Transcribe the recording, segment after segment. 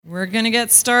We're going to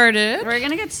get started.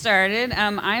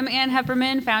 I'm Ann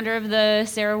Hepperman, founder of the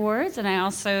Sarah Awards, and I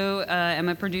also am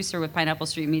a producer with Pineapple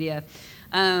Street Media.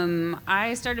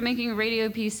 I started making radio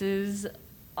pieces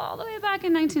all the way back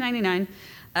in 1999,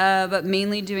 but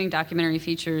mainly doing documentary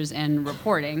features and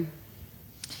reporting.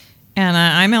 And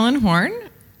I'm Ellen Horn.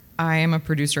 I am a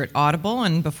producer at Audible,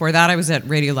 and before that I was at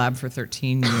Radiolab for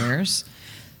 13 years.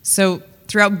 So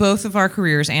throughout both of our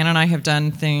careers, Ann and I have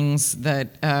done things that,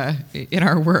 in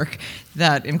our work,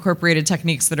 that incorporated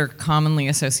techniques that are commonly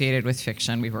associated with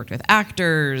fiction. We've worked with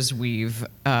actors, we've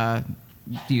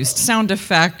used sound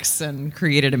effects and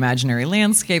created imaginary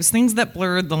landscapes, things that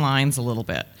blurred the lines a little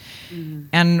bit. Mm-hmm.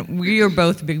 And we are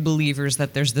both big believers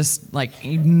that there's this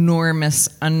enormous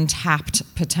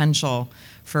untapped potential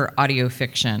for audio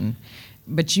fiction.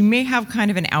 But you may have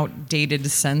kind of an outdated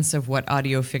sense of what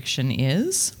audio fiction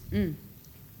is. Mm.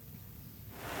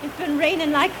 It's been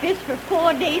raining like this for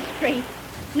 4 days straight.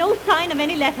 No sign of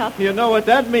any let-up. You know what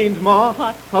that means, Ma?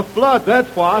 What? A flood,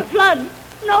 that's what. A flood?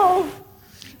 No.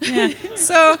 Yeah.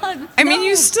 So, I mean,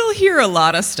 you still hear a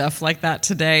lot of stuff like that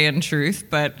today, in truth,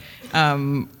 but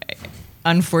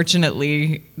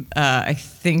unfortunately, I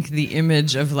think the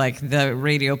image of the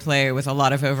radio play with a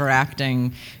lot of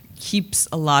overacting keeps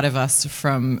a lot of us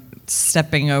from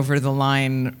stepping over the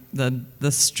line,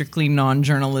 the strictly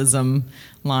non-journalism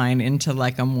line, into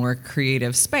a more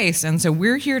creative space. And so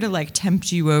we're here to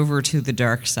tempt you over to the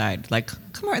dark side.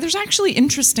 Come on, there's actually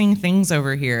interesting things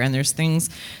over here, and there's things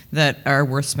that are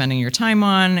worth spending your time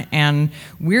on, and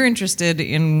we're interested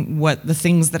in what the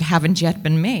things that haven't yet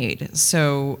been made.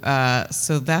 So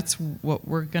that's what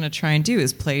we're going to try and do,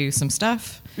 is play you some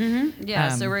stuff. Mm-hmm. Yeah,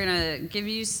 so we're going to give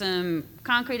you some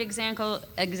concrete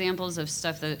examples of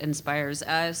stuff that inspires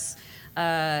us,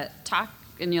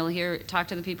 and you'll talk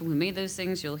to the people who made those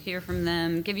things. You'll hear from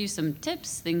them, give you some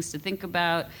tips, things to think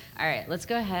about. All right, let's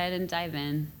go ahead and dive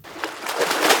in.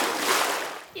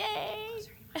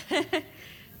 Yay!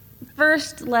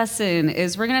 First lesson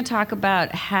is we're going to talk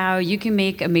about how you can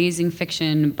make amazing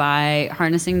fiction by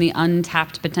harnessing the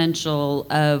untapped potential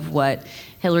of what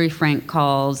Hilary Frank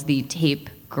calls the tape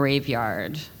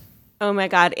graveyard. Oh my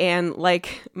God, Anne,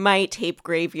 my tape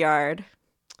graveyard.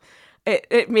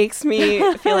 It makes me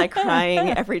feel like crying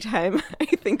every time I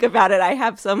think about it. I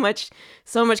have so much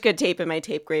good tape in my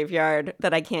tape graveyard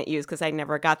that I can't use because I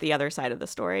never got the other side of the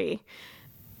story.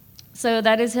 So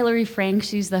that is Hilary Frank.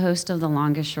 She's the host of The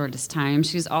Longest Shortest Time.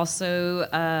 She's also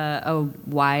a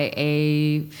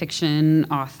YA fiction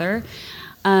author.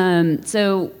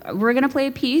 So we're going to play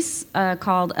a piece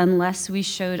called Unless We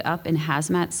Showed Up in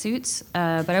Hazmat Suits,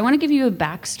 but I want to give you a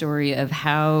backstory of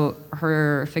how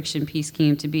her fiction piece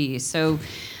came to be. So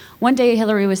one day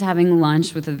Hilary was having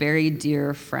lunch with a very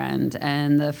dear friend,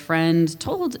 and the friend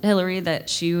told Hilary that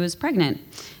she was pregnant.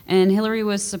 And Hilary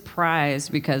was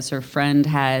surprised because her friend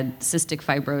had cystic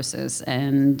fibrosis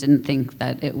and didn't think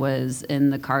that it was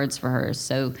in the cards for her.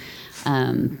 So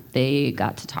they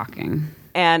got to talking.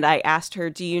 And I asked her,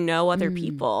 do you know other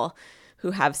people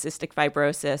who have cystic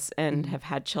fibrosis and have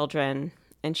had children?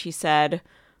 And she said,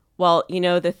 well,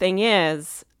 the thing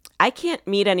is, I can't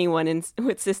meet anyone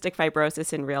with cystic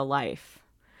fibrosis in real life.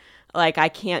 I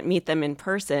can't meet them in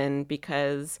person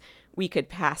because we could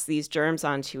pass these germs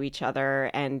on to each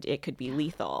other and it could be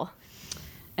lethal.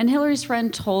 And Hilary's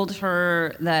friend told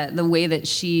her that the way that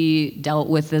she dealt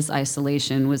with this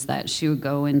isolation was that she would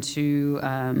go into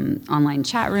online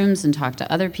chat rooms and talk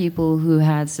to other people who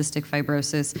had cystic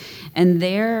fibrosis. And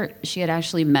there she had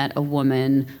actually met a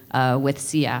woman with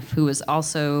CF who was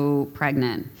also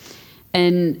pregnant.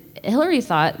 And Hilary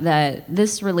thought that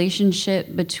this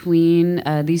relationship between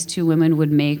these two women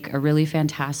would make a really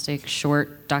fantastic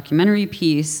short documentary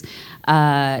piece.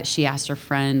 She asked her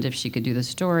friend if she could do the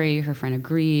story. Her friend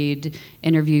agreed,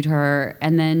 interviewed her,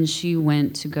 and then she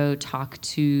went to go talk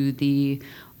to the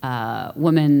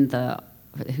woman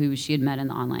who she had met in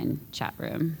the online chat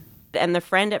room. And the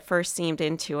friend at first seemed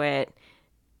into it,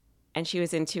 and she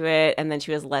was into it, and then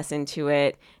she was less into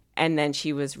it. And then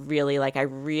she was really I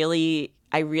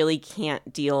really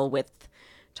can't deal with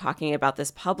talking about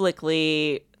this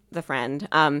publicly, the friend.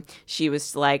 She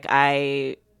was like,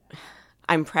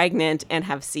 I'm pregnant and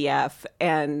have CF,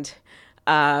 and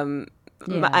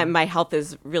my health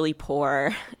is really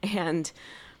poor, and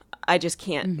I just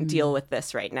can't deal with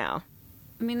this right now.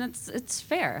 I mean, it's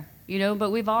fair, but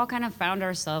we've all kind of found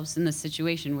ourselves in this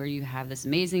situation where you have this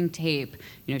amazing tape.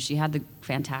 She had the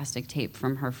fantastic tape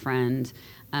from her friend.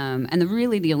 And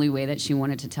really the only way that she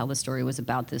wanted to tell the story was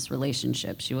about this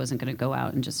relationship. She wasn't going to go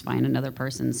out and just find another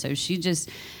person. So she just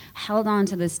held on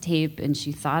to this tape, and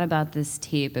she thought about this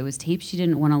tape. It was tape she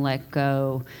didn't want to let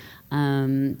go.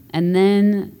 And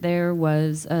then there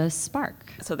was a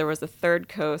spark. So there was a Third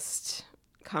Coast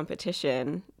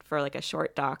competition for like a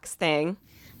short docs thing.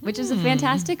 Which is a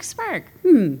fantastic spark.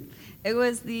 It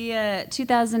was the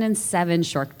 2007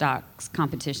 Short Docs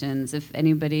competitions. If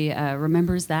anybody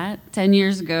remembers that, 10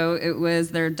 years ago, it was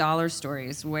their dollar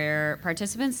stories where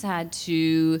participants had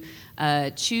to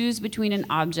choose between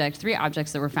three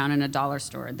objects that were found in a dollar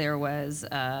store. There was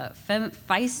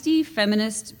feisty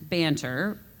feminist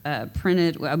banter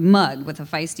printed, a mug with a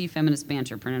feisty feminist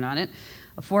banter printed on it,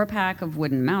 a 4-pack of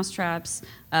wooden mousetraps,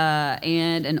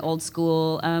 and an old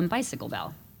school bicycle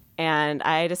bell. And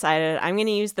I decided I'm going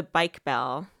to use the bike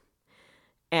bell,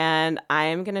 and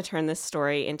I'm going to turn this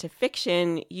story into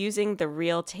fiction using the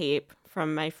real tape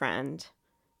from my friend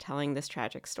telling this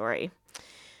tragic story.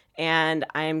 And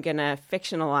I'm going to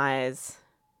fictionalize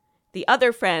the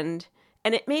other friend,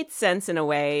 and it made sense in a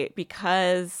way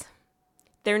because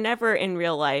they're never in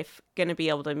real life going to be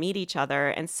able to meet each other.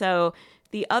 And so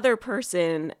the other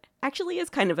person actually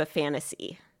is kind of a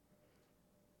fantasy.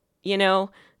 You know,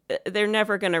 they're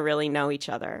never going to really know each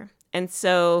other. And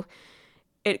so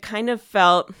it kind of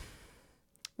felt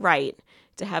right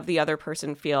to have the other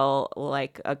person feel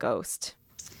like a ghost.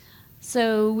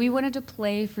 So we wanted to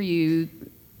play for you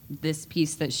this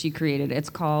piece that she created. It's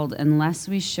called Unless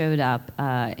We Showed Up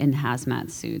in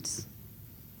Hazmat Suits.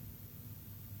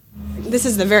 This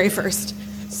is the very first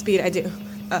speed I do.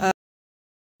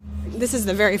 This is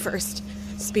the very first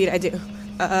speed I do.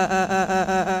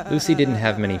 Lucy didn't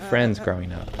have many friends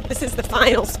growing up. This is the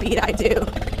final speed I do.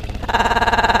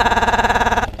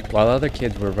 While other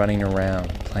kids were running around,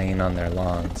 playing on their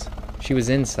lawns, she was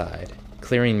inside,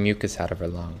 clearing mucus out of her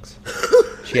lungs.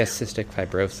 She has cystic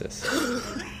fibrosis.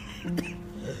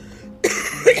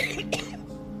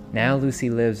 Now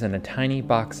Lucy lives in a tiny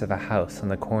box of a house on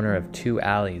the corner of 2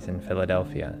 alleys in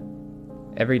Philadelphia.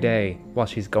 Every day, while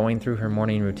she's going through her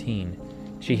morning routine,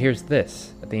 she hears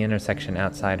this at the intersection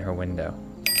outside her window.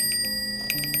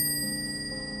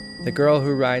 The girl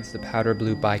who rides the powder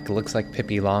blue bike looks like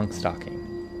Pippi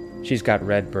Longstocking. She's got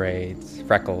red braids,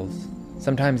 freckles,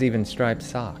 sometimes even striped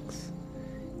socks.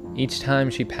 Each time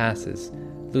she passes,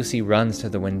 Lucy runs to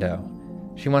the window.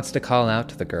 She wants to call out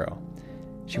to the girl.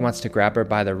 She wants to grab her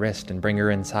by the wrist and bring her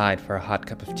inside for a hot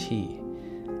cup of tea.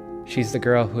 She's the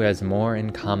girl who has more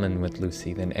in common with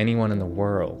Lucy than anyone in the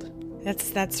world.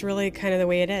 That's really kind of the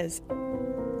way it is.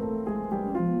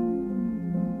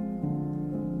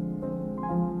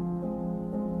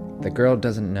 The girl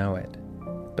doesn't know it,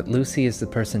 but Lucy is the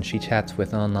person she chats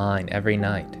with online every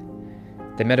night.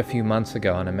 They met a few months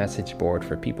ago on a message board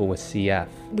for people with CF.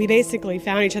 We basically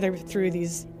found each other through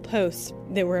these posts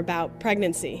that were about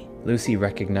pregnancy. Lucy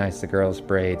recognized the girl's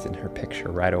braids in her picture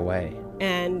right away.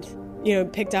 And,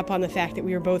 picked up on the fact that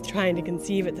we were both trying to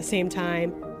conceive at the same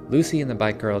time. Lucy and the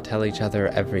bike girl tell each other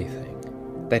everything.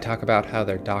 They talk about how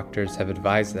their doctors have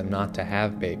advised them not to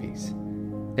have babies.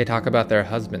 They talk about their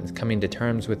husbands coming to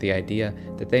terms with the idea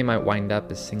that they might wind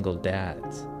up as single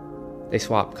dads. They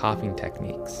swap coughing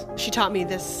techniques. She taught me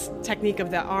this technique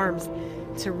of the arms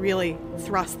to really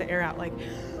thrust the air out like...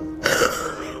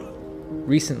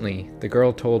 Recently, the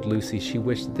girl told Lucy she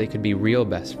wished that they could be real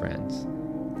best friends,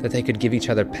 that they could give each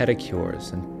other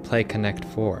pedicures and play Connect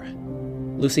 4.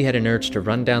 Lucy had an urge to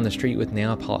run down the street with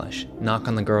nail polish, knock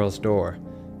on the girl's door,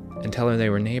 and tell her they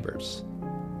were neighbors.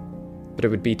 But it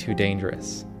would be too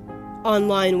dangerous.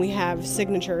 Online we have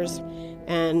signatures,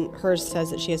 and hers says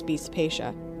that she has B.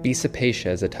 cepacia. B.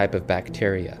 cepacia is a type of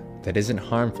bacteria that isn't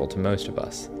harmful to most of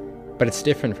us, but it's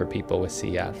different for people with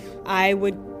CF. I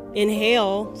would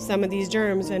inhale some of these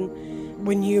germs, and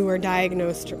when you are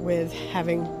diagnosed with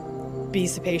having B.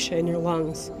 cepacia in your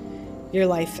lungs, your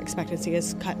life expectancy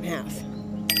is cut in half.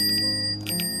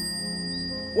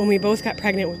 When we both got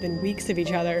pregnant within weeks of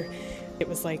each other, it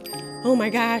was like, oh my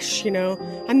gosh,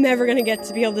 I'm never going to get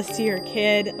to be able to see your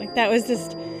kid. Like,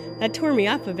 that tore me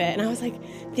up a bit. And I was like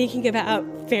thinking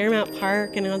about Fairmount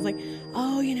Park, and I was like,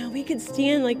 oh, we could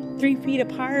stand like 3 feet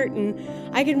apart,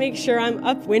 and I could make sure I'm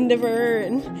upwind of her.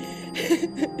 And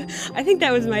I think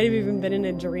that might have even been in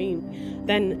a dream.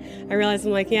 Then I realized,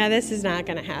 I'm like, yeah, this is not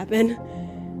going to happen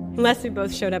unless we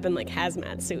both showed up in like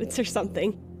hazmat suits or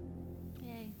something.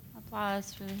 Yay.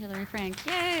 Applause for Hillary Frank.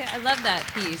 Yay, I love that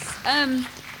piece.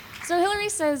 So Hillary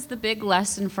says the big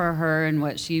lesson for her and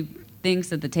what she thinks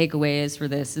that the takeaway is for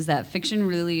this is that fiction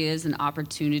really is an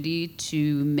opportunity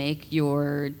to make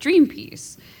your dream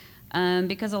piece.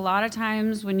 Because a lot of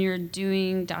times when you're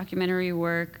doing documentary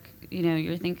work,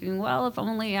 you're thinking, well, if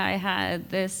only I had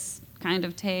this kind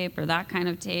of tape or that kind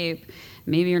of tape,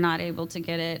 maybe you're not able to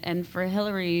get it. And for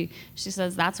Hillary, she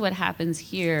says that's what happens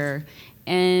here.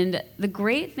 And the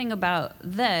great thing about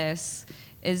this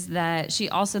is that she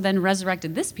also then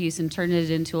resurrected this piece and turned it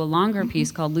into a longer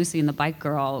piece called Lucy and the Bike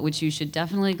Girl, which you should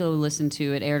definitely go listen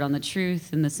to. It aired on The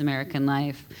Truth and This American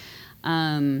Life.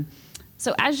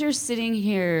 So as you're sitting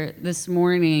here this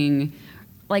morning,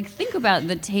 like, think about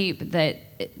the tape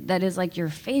that is like your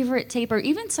favorite tape, or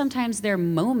even sometimes there are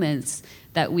moments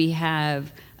that we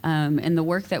have in the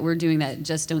work that we're doing that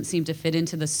just don't seem to fit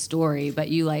into the story, but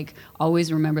you like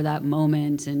always remember that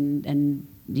moment and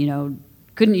you know,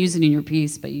 couldn't use it in your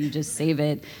piece, but you just save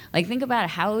it. Like, think about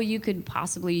how you could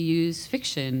possibly use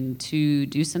fiction to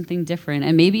do something different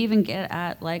and maybe even get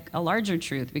at like a larger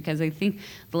truth, because I think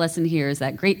the lesson here is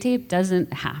that great tape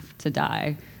doesn't have to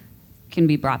die. It can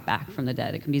be brought back from the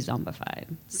dead. It can be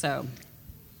zombified. So,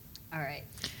 all right.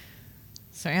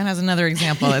 So Anne has another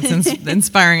example that's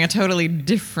inspiring a totally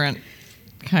different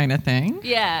kind of thing.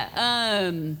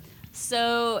 Yeah.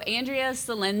 So Andrea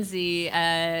Salenzi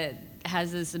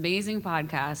has this amazing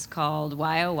podcast called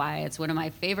Why Oh Why. It's one of my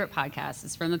favorite podcasts.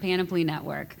 It's from the Panoply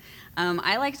Network.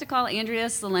 I like to call Andrea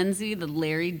Salenzi the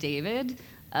Larry David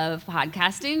of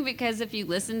podcasting, because if you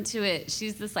listen to it,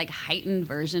 she's this like heightened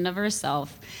version of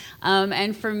herself.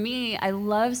 And for me, I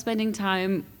love spending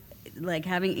time like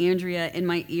having Andrea in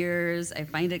my ears. I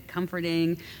find it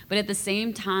comforting, but at the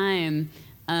same time,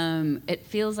 it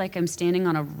feels like I'm standing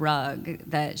on a rug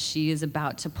that she is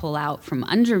about to pull out from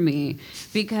under me,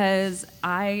 because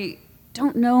I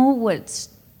don't know what's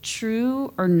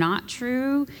true or not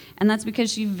true. And that's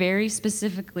because she very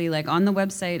specifically, like on the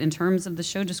website, in terms of the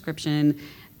show description,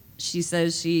 she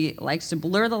says she likes to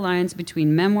blur the lines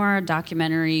between memoir,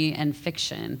 documentary, and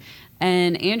fiction.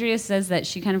 And Andrea says that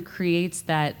she kind of creates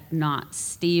that not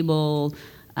stable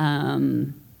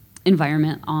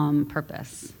environment on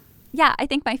purpose. Yeah, I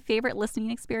think my favorite listening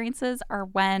experiences are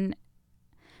when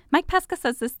Mike Pesca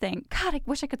says this thing. God, I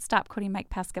wish I could stop quoting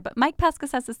Mike Pesca, but Mike Pesca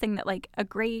says this thing that like a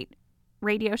great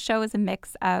radio show is a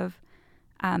mix of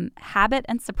habit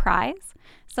and surprise.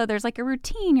 So there's like a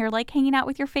routine. You're like hanging out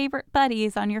with your favorite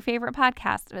buddies on your favorite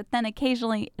podcast, but then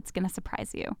occasionally it's going to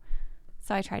surprise you.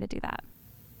 So I try to do that.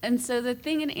 And so the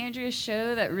thing in Andrea's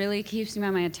show that really keeps me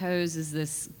on my toes is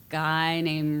this guy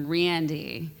named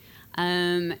Randy.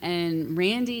 And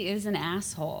Randy is an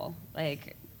asshole,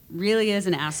 like really is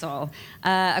an asshole.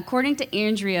 According to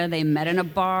Andrea, they met in a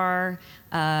bar.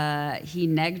 He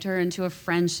negged her into a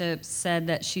friendship, said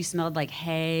that she smelled like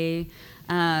hay.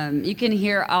 You can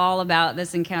hear all about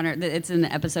this encounter. It's an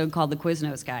episode called The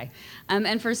Quiznos Guy.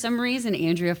 And for some reason,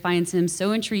 Andrea finds him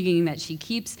so intriguing that she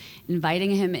keeps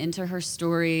inviting him into her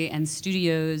story and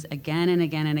studios again and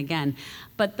again and again.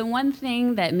 But the one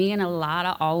thing that me and a lot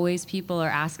of always people are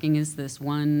asking is this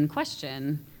one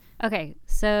question. Okay,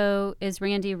 so is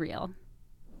Randy real?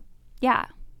 Yeah,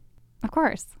 of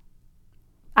course.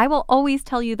 I will always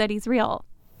tell you that he's real.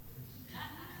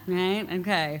 Right?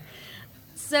 Okay.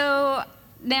 So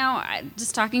now,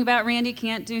 just talking about Randy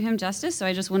can't do him justice, so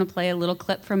I just want to play a little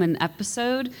clip from an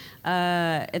episode.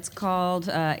 It's called,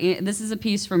 this is a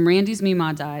piece from Randy's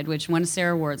Meemaw Died, which won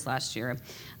Sarah Awards last year.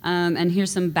 And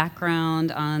here's some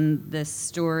background on this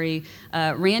story.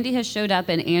 Randy has showed up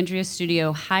in Andrea's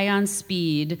studio high on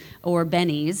speed, or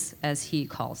Benny's, as he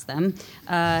calls them.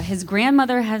 His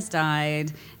grandmother has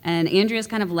died, and Andrea's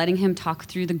kind of letting him talk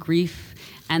through the grief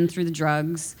and through the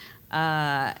drugs.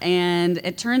 And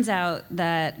it turns out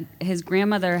that his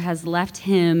grandmother has left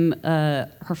him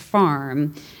her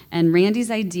farm, and Randy's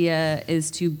idea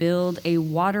is to build a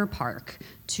water park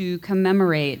to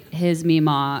commemorate his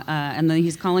Meemaw, and then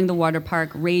he's calling the water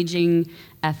park Raging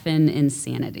Effin'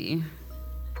 Insanity.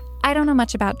 I don't know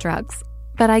much about drugs,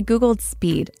 but I Googled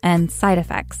speed and side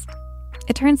effects.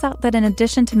 It turns out that in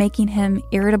addition to making him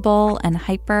irritable and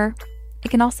hyper,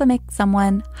 it can also make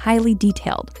someone highly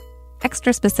detailed.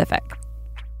 Extra specific.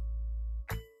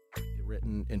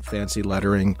 Written in fancy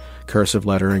lettering, cursive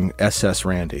lettering, SS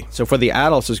Randy. So for the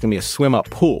adults, there's going to be a swim-up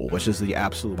pool, which is the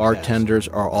absolute Bartenders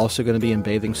are also going to be in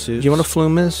bathing suits. Do you know what a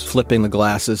flume is? Flipping the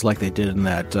glasses like they did in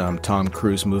that Tom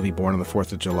Cruise movie, Born on the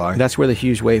 4th of July. That's where the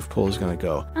huge wave pool is going to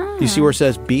go. You see where it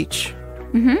says beach?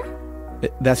 Mm-hmm.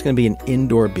 That's going to be an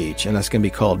indoor beach, and that's going to be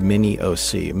called Mini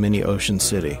OC, Mini Ocean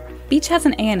City. Beach has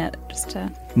an A in it, just to...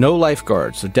 No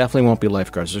lifeguards. There definitely won't be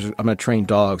lifeguards. I'm going to train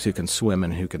dogs who can swim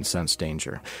and who can sense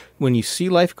danger. When you see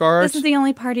lifeguards... This is the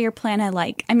only part of your plan I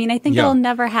like. I mean, I think it'll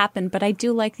never happen, but I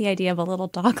do like the idea of a little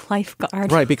dog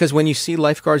lifeguard. Right, because when you see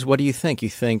lifeguards, what do you think? You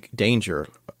think danger,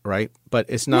 right? But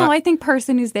it's not... No, I think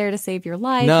person who's there to save your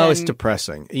life. No, it's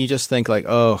depressing. You just think like,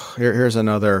 oh, here's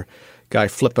another guy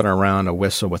flipping around a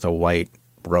whistle with a white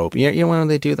rope. You know when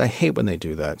they do that? I hate when they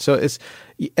do that. So it's...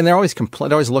 And they're always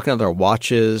they're always looking at their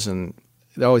watches, and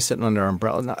They're always sitting under our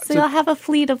umbrella. No, So you'll have a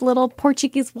fleet of little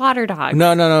Portuguese water dogs.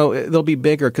 no. They'll be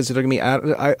bigger because they're going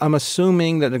to be. I'm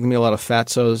assuming that there are going to be a lot of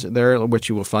fatzos there, which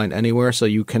you will find anywhere. So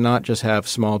you cannot just have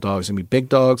small dogs. There'll be big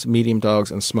dogs, medium dogs,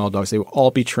 and small dogs. They will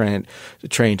all be trained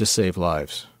to save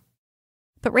lives.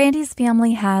 But Randy's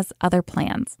family has other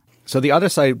plans. So the other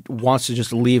side wants to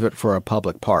just leave it for a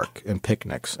public park and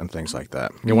picnics and things like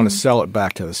that. They want to sell it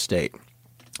back to the state.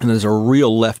 And there's a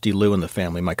real lefty Lou in the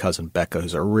family, my cousin Becca,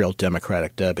 who's a real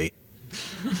Democratic Debbie.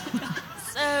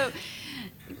 So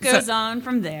it goes on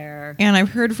from there. And I've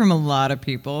heard from a lot of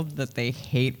people that they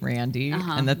hate Randy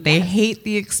and that they hate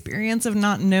the experience of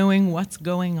not knowing what's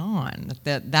going on.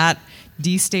 That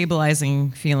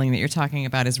destabilizing feeling that you're talking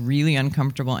about is really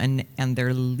uncomfortable and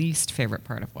their least favorite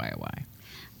part of YOY.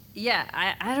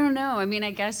 Yeah, I don't know. I mean,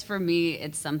 I guess for me,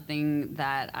 it's something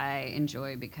that I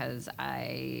enjoy because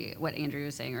what Andrew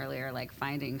was saying earlier, like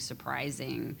finding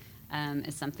surprising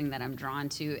is something that I'm drawn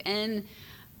to. And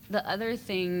the other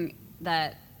thing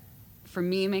that for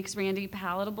me makes Randy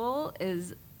palatable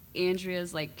is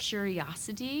Andrea's like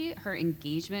curiosity, her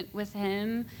engagement with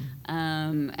him,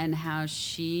 and how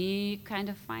she kind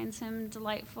of finds him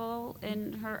delightful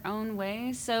in her own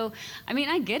way. So, I mean,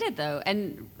 I get it though.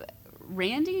 And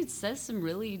Randy says some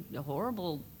really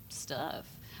horrible stuff,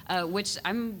 which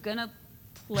I'm gonna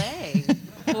play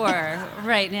for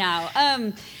right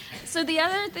now. So the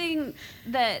other thing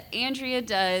that Andrea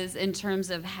does in terms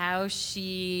of how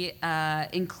she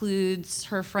includes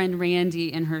her friend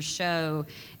Randy in her show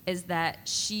is that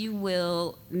she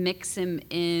will mix him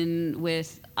in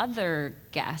with other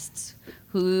guests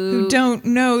who don't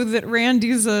know that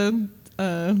Randy's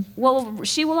Well,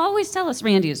 she will always tell us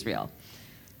Randy is real.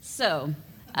 So,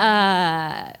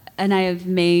 and I have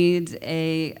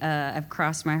I've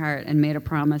crossed my heart and made a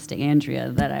promise to Andrea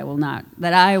that I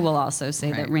will also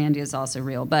say that Randy is also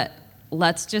real. But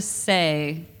let's just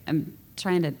say, I'm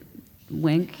trying to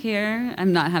wink here,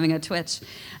 I'm not having a twitch,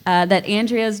 that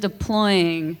Andrea is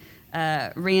deploying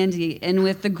Randy in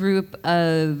with the group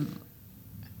of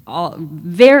all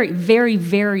very, very,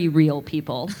 very real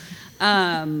people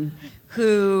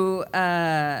who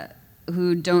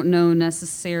don't know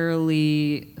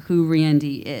necessarily who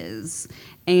Randy is.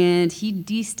 And he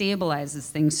destabilizes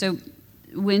things. So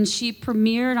when she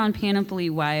premiered on Panoply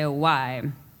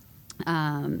YOY,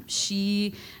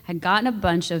 she had gotten a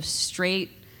bunch of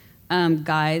straight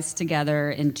guys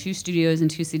together in 2 studios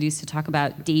and 2 cities to talk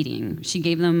about dating. She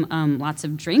gave them lots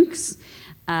of drinks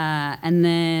and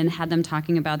then had them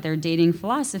talking about their dating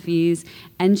philosophies.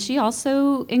 And she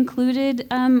also included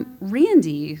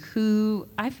Randy, who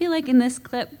I feel like in this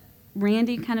clip,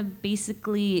 Randy kind of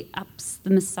basically ups the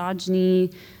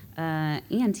misogyny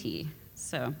ante.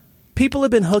 So people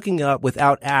have been hooking up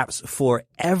without apps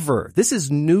forever. This is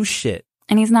new shit.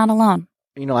 And he's not alone.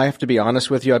 You know, I have to be honest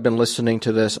with you. I've been listening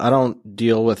to this. I don't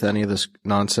deal with any of this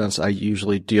nonsense. I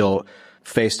usually deal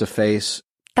face to face.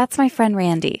 That's my friend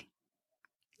Randy.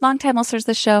 Longtime listeners of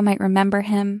the show might remember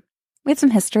him. We have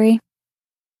some history.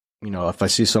 You know, if I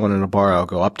see someone in a bar, I'll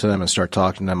go up to them and start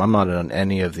talking to them. I'm not on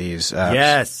any of these apps.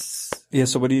 Yes. Yeah,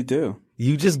 so what do you do?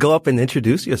 You just go up and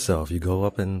introduce yourself. You go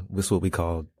up and this is what we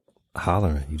call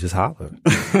hollering. You just holler.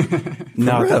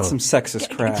 No, that's some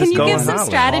sexist crap. Can you give some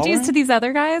strategies to these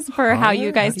other guys for how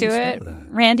you guys do it?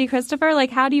 Randy, Christopher,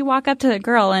 like how do you walk up to a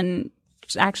girl and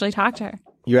actually talk to her?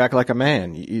 You act like a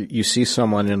man. You see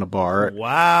someone in a bar.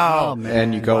 Wow.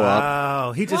 And you go up.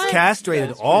 Wow. He just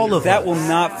castrated all of that. us. Will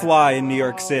not fly in New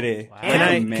York City.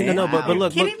 But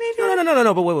look.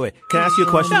 No, but wait. Can I ask you a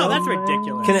question? No, that's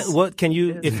ridiculous.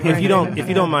 If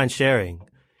you don't mind sharing,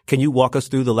 can you walk us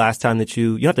through the last time that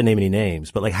you don't have to name any names,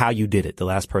 but like how you did it, the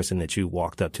last person that you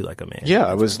walked up to like a man?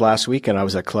 Yeah, it was last weekend. I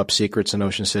was at Club Secrets in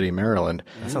Ocean City, Maryland.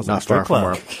 That sounds not like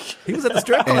far strip from club. He was at the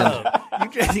strip club.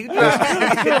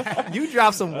 You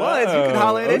drop some ones, you can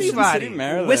holler at anybody.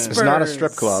 Whispers. It's not a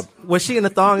strip club. Was she in the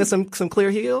thong and some clear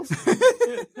heels?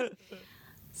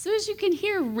 So as you can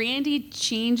hear, Randy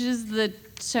changes the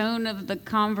tone of the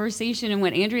conversation. And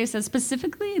what Andrea says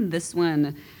specifically in this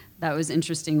one that was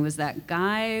interesting was that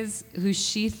guys who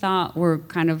she thought were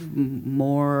kind of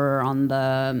more on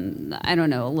the, I don't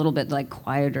know, a little bit like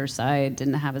quieter side,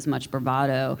 didn't have as much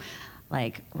bravado,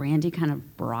 like Randy kind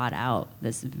of brought out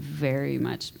this very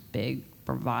much big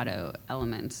bravado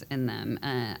element in them.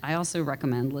 I also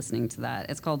recommend listening to that.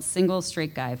 It's called Single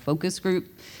Straight Guy Focus Group.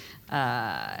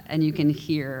 And you can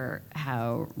hear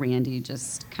how Randy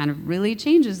just kind of really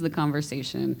changes the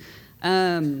conversation.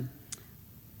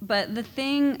 But the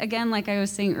thing, again, like I was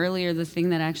saying earlier, the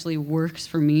thing that actually works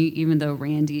for me, even though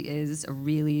Randy is a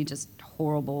really just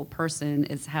horrible person,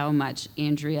 is how much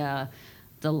Andrea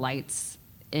delights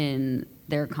in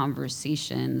their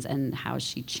conversations and how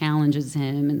she challenges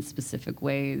him in specific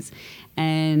ways.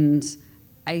 And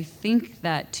I think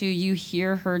that, too, you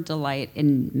hear her delight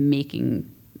in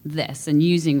making this and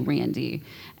using Randy.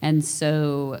 And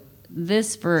so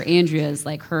this, for Andrea, is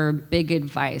like her big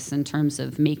advice in terms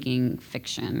of making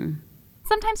fiction.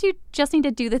 Sometimes you just need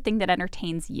to do the thing that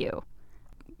entertains you.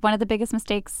 One of the biggest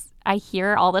mistakes I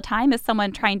hear all the time is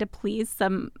someone trying to please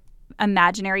some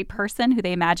imaginary person who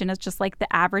they imagine is just like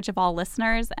the average of all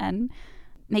listeners and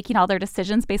making all their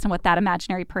decisions based on what that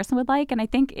imaginary person would like. And I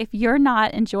think if you're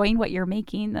not enjoying what you're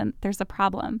making, then there's a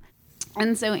problem.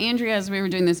 And so Andrea, as we were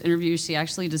doing this interview, she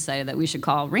actually decided that we should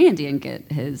call Randy and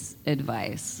get his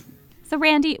advice. So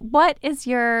Randy, what is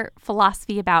your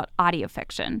philosophy about audio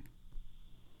fiction?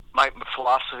 My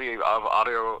philosophy of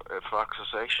audio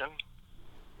fixation?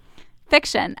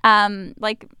 Fiction.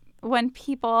 Like when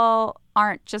people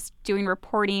aren't just doing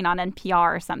reporting on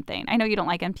NPR or something. I know you don't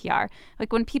like NPR.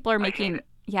 Like when people are making...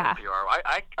 Yeah.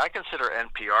 NPR. I consider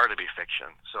NPR to be fiction,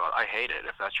 so I hate it,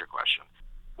 if that's your question.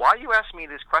 Why you ask me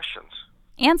these questions?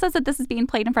 Anne says that this is being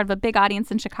played in front of a big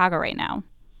audience in Chicago right now.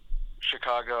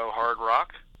 Chicago Hard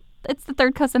Rock? It's the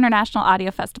Third Coast International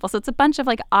Audio Festival. So it's a bunch of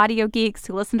like audio geeks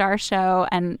who listen to our show.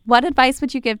 And what advice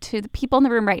would you give to the people in the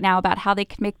room right now about how they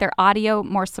can make their audio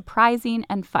more surprising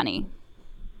and funny?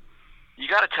 You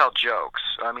got to tell jokes.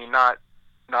 I mean, not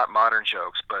modern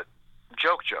jokes, but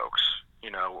jokes, you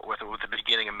know, with a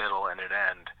beginning, a middle, and an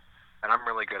end. And I'm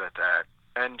really good at that.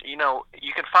 And, you know,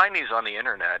 you can find these on the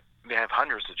internet. They have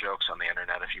hundreds of jokes on the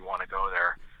internet if you want to go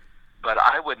there. But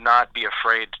I would not be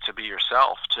afraid to be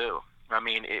yourself, too. I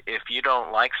mean, if you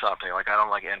don't like something, like I don't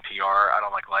like NPR, I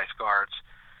don't like lifeguards,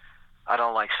 I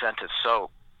don't like scented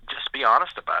soap, just be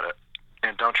honest about it.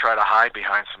 And don't try to hide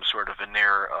behind some sort of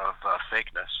veneer of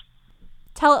fakeness.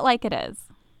 Tell it like it is.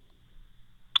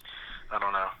 I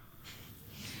don't know.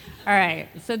 All right,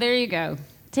 so there you go.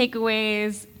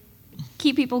 Takeaways.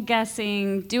 Keep people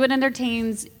guessing. Do what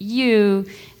entertains you.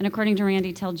 And according to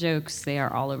Randy, tell jokes. They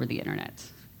are all over the internet.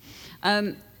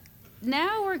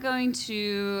 Now we're going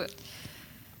to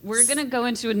go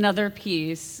into another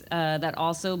piece that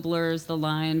also blurs the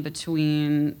line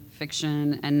between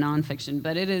fiction and nonfiction,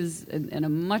 but it is in a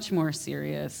much more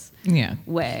serious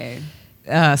way.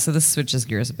 So this switches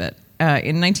gears a bit.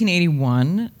 In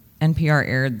 1981, NPR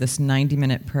aired this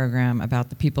 90-minute program about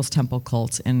the People's Temple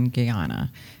cult in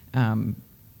Guyana.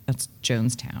 That's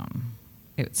Jonestown.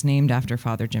 It's named after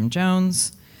Father Jim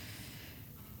Jones.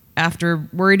 After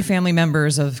worried family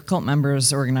members of cult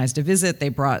members organized a visit, they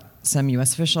brought some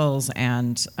U.S. officials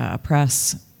and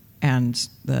press, and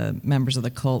the members of the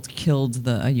cult killed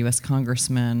a U.S.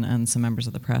 congressman and some members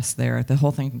of the press there. The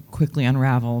whole thing quickly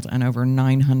unraveled, and over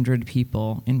 900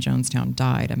 people in Jonestown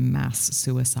died, a mass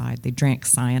suicide. They drank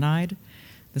cyanide.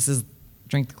 This is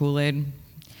drink the Kool-Aid.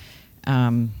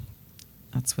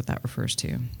 That's what that refers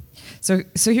to. So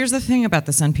here's the thing about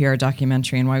this NPR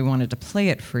documentary and why we wanted to play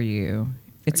it for you.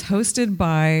 It's hosted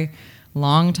by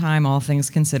longtime All Things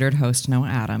Considered host Noah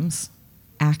Adams,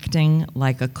 acting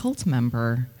like a cult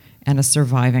member and a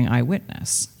surviving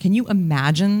eyewitness. Can you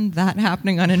imagine that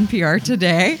happening on NPR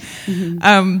today?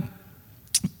 Mm-hmm.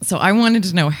 So I wanted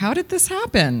to know, how did this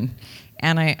happen?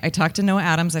 And I talked to Noah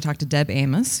Adams, I talked to Deb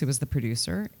Amos, who was the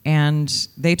producer, and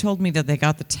they told me that they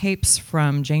got the tapes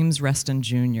from James Reston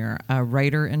Jr., a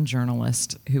writer and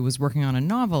journalist who was working on a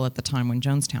novel at the time when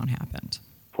Jonestown happened.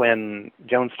 When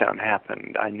Jonestown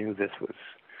happened, I knew this was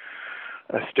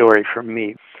a story for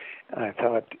me. I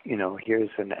thought, you know,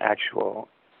 here's an actual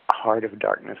heart of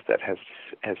darkness that has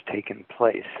taken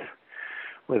place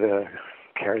with a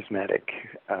charismatic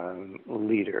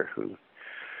leader who,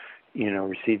 you know,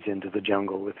 recedes into the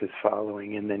jungle with his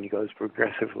following, and then he goes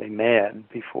progressively mad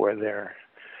before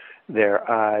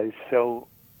their eyes.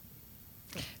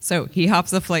 So he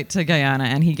hops a flight to Guyana,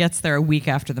 and he gets there a week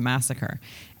after the massacre.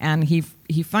 And he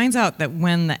finds out that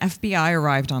when the FBI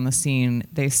arrived on the scene,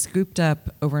 they scooped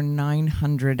up over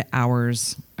 900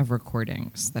 hours of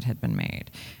recordings that had been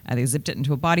made. They zipped it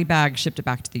into a body bag, shipped it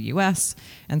back to the U.S.,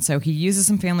 and so he uses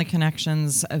some family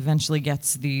connections, eventually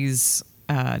gets these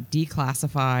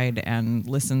declassified and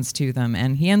listens to them,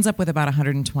 and he ends up with about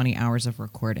 120 hours of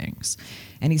recordings.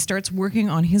 And he starts working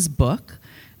on his book,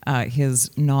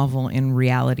 his novel in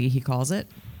reality, he calls it.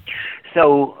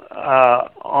 So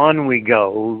on we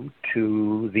go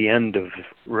to the end of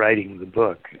writing the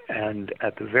book, and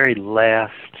at the very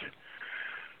last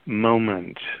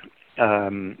moment,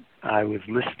 I was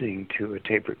listening to a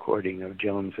tape recording of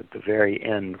Jones at the very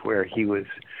end where he was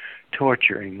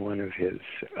torturing one of his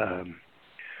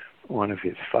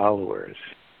followers.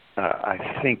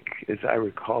 I think, as I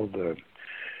recall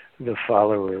the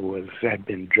follower had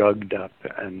been drugged up,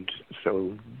 and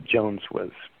so Jones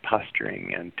was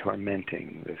posturing and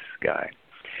tormenting this guy.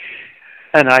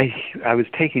 And I was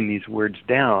taking these words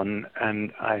down,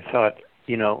 and I thought,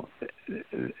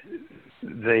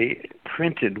 the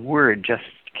printed word just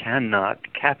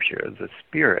cannot capture the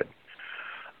spirit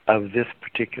of this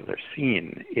particular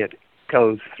scene. It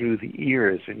goes through the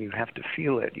ears, and you have to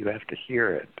feel it, you have to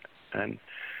hear it. And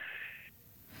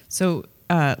so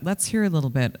let's hear a little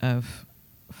bit of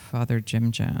Father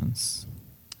Jim Jones.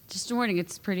 Just a warning,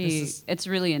 it's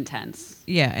really intense.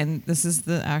 Yeah, and this is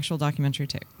the actual documentary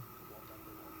tape.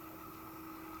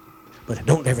 But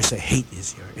don't ever say hate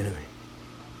is your enemy.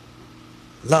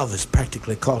 Love has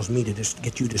practically caused me to just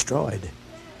get you destroyed.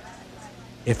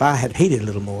 If I had hated a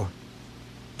little more,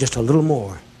 just a little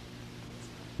more,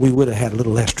 we would have had a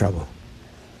little less trouble.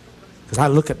 Because I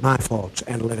look at my faults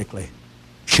analytically.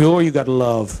 Sure, you got to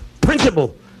love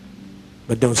principle,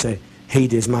 but don't say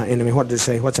hate is my enemy. What did it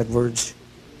say? What's that words?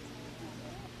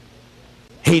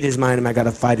 Hate is my enemy. I got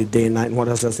to fight it day and night. And what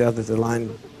else does the other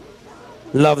line?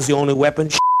 Love is the only weapon.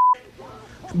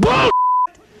 Bull!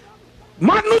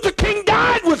 Martin Luther King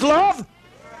died with love.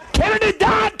 Kennedy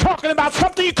died talking about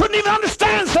something you couldn't even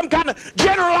understand, some kind of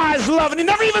generalized love, and he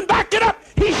never even backed it up.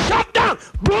 He shut down.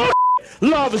 Bull!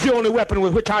 Love is the only weapon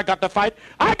with which I got to fight.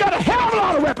 I got a hell of a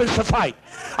lot of weapons to fight.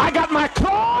 I got my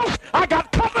claws, I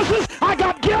got cutlasses, I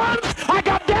got guns, I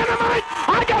got dynamite,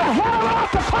 I got a hell of a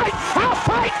lot to fight. I'll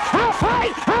fight, I'll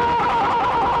fight,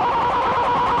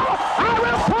 I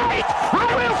will fight,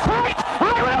 I will fight,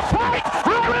 I will fight,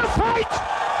 I will fight.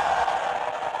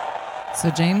 So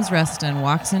James Reston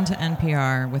walks into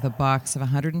NPR with a box of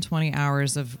 120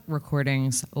 hours of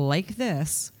recordings like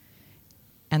this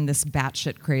and this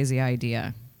batshit crazy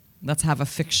idea. Let's have a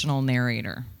fictional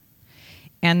narrator.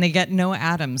 And they get Noah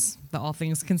Adams, the All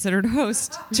Things Considered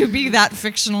host, to be that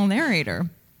fictional narrator.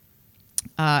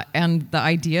 And the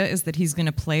idea is that he's going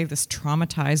to play this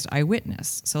traumatized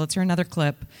eyewitness. So let's hear another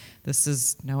clip. This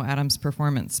is Noah Adams'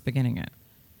 performance beginning it.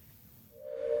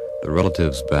 The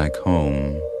relatives back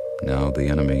home, now the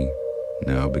enemy,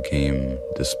 now became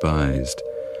despised.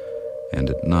 And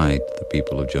at night, the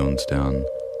people of Jonestown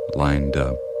lined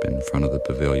up in front of the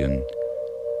pavilion,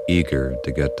 eager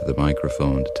to get to the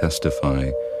microphone to testify,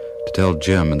 to tell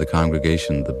Jim and the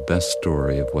congregation the best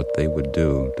story of what they would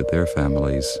do to their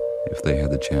families if they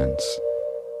had the chance.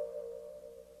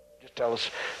 Just tell us,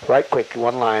 right quick,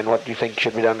 one line, what do you think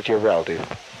should be done with your relative?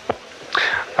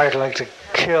 I'd like to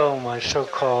kill my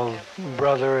so-called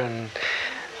brother and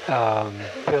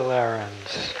Bill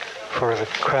Aarons for the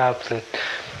crap that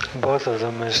both of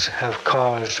them have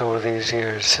caused over these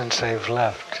years since they've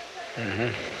left.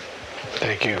 Mm-hmm.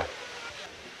 Thank you.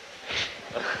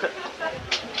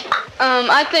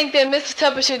 I think that Mr.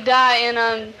 Tupper should die,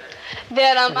 and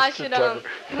that I should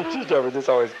Mr. Tupper, this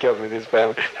always kills me, this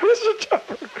family. Mr.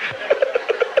 Tupper.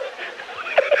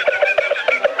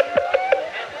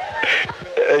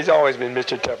 He's always been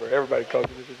Mr. Tupper. Everybody calls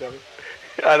him Mr. Tupper.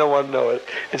 I don't want to know it.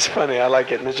 It's funny. I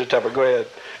like it, Mr. Tupper. Go ahead.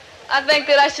 I think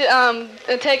that I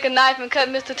should take a knife and cut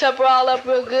Mr. Tupper all up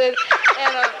real good,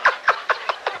 and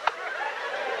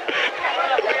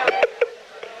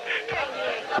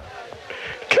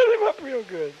cut him up real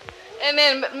good. And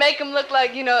then make him look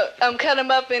like, cut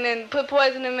him up and then put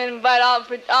poison in him and invite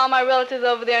all my relatives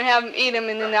over there and have them eat him,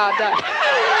 and then I'll die.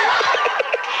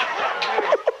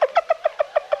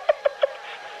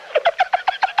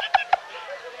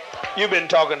 You've been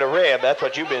talking to Reb. That's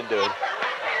what you've been doing.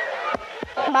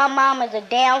 My mom is a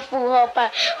damn fool. I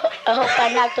hope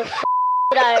I knock the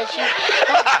out of her.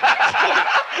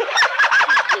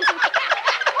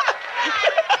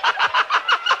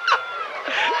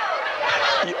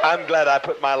 I'm glad I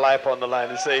put my life on the line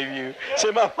to save you.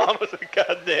 Say my mom was a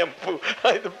goddamn fool.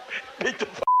 I had to beat the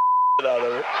out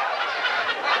of her.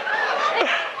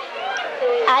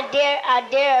 I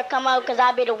dare her come out because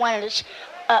I'll be the one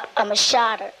to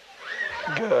shot her.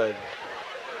 Good.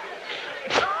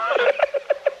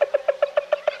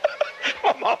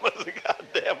 My mom was a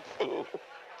goddamn fool.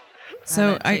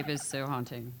 So that tape is so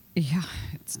haunting. Yeah,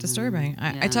 it's disturbing.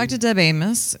 Yeah. I talked to Deb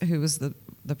Amos, who was the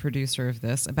producer of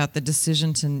this, about the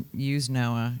decision to use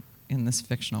Noah in this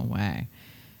fictional way.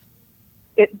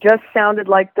 It just sounded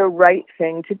like the right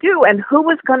thing to do. And who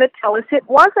was going to tell us it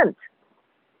wasn't?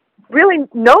 Really,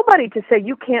 nobody to say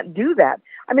you can't do that.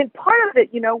 I mean, part of it,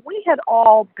 we had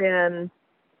all been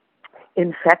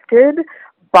infected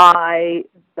by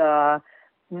the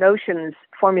notions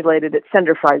formulated at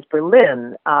Senderfrei's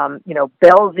Berlin.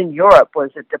 Bells in Europe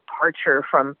was a departure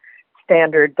from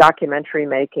standard documentary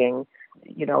making.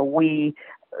 We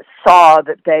saw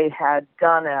that they had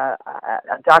done a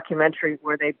documentary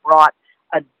where they brought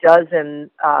a dozen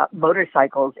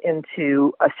motorcycles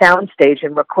into a soundstage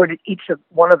and recorded each of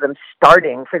one of them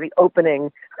starting for the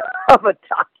opening of a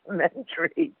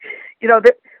documentary. You know,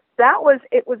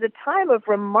 it was a time of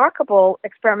remarkable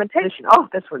experimentation. Oh,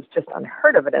 this was just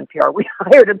unheard of at NPR. We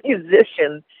hired a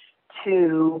musician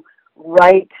to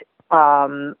write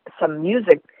some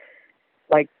music,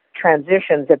 like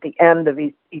transitions at the end of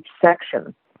each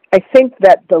section. I think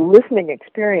that the listening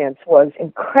experience was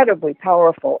incredibly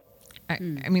powerful.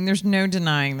 I mean, there's no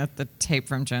denying that the tape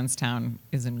from Jonestown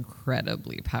is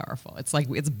incredibly powerful. It's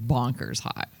bonkers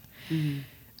hot.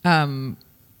 Mm-hmm.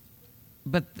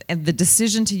 But the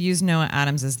decision to use Noah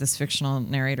Adams as this fictional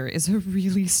narrator is a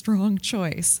really strong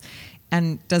choice.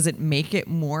 And does it make it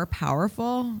more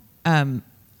powerful?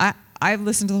 I've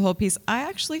listened to the whole piece. I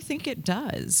actually think it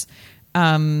does.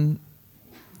 But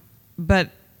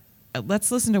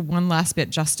let's listen to one last bit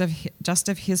just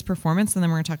of his performance, and then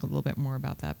we're going to talk a little bit more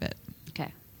about that bit.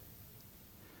 Okay.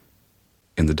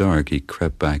 In the dark, he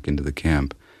crept back into the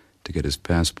camp to get his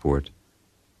passport.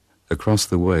 Across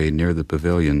the way, near the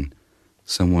pavilion,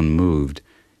 someone moved.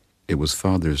 It was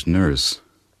Father's nurse.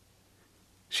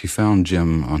 She found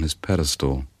Jim on his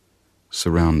pedestal,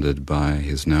 surrounded by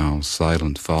his now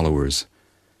silent followers,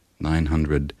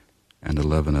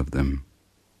 911 of them.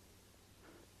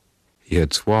 He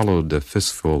had swallowed a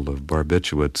fistful of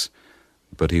barbiturates,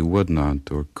 but he would not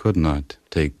or could not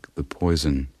take the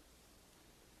poison.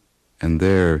 And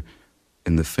there,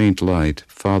 in the faint light,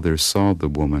 Father saw the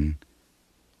woman.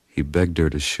 He begged her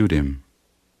to shoot him.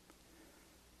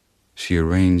 She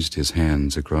arranged his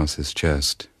hands across his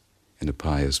chest in a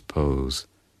pious pose.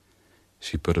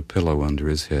 She put a pillow under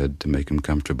his head to make him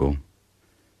comfortable.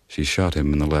 She shot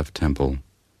him in the left temple,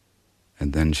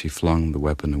 and then she flung the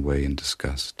weapon away in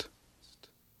disgust.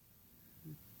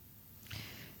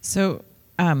 So,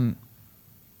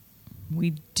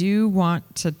 we do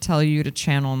want to tell you to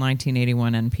channel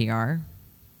 1981 NPR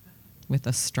with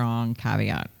a strong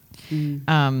caveat.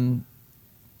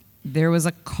 There was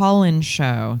a call-in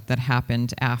show that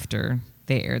happened after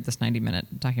they aired this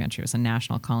 90-minute documentary. It was a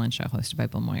national call-in show hosted by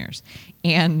Bill Moyers.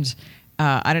 And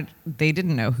they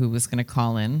didn't know who was going to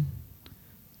call in.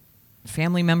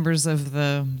 Family members of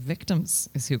the victims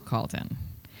is who called in.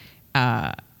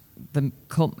 The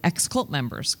ex-cult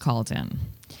members called in.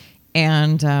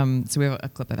 And so we have a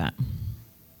clip of that.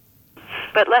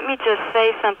 But let me just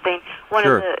say something. One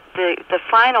of the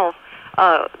final,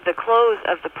 the close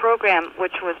of the program,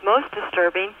 which was most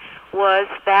disturbing, was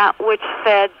that which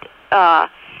said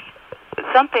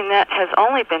something that has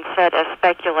only been said as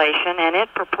speculation, and it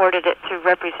purported it to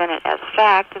represent it as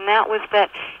fact, and that was that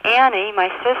Annie, my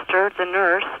sister, the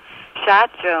nurse,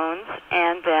 shot Jones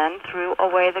and then threw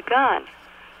away the gun.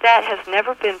 That has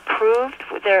never been proved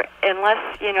there,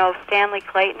 unless Stanley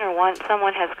Clayton or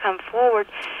someone has come forward.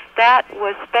 That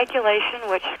was speculation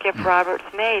which Skip Roberts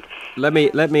made. Let me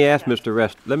ask Mr.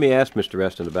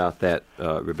 Reston about that,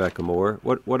 Rebecca Moore.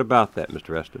 What about that, Mr.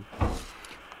 Reston?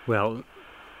 Well,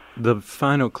 the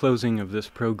final closing of this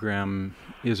program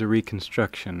is a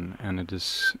reconstruction, and it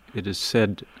is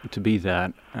said to be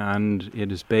that, and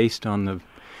it is based on the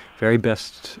very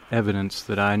best evidence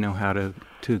that I know how to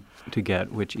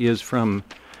get, which is from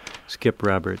Skip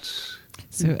Roberts.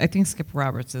 So I think Skip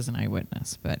Roberts is an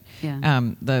eyewitness, but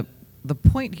the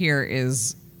point here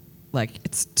is, like,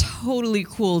 it's totally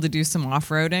cool to do some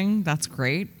off-roading. That's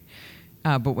great.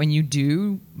 But when you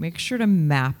do, make sure to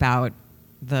map out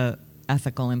the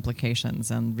ethical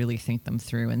implications and really think them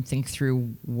through, and think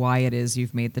through why it is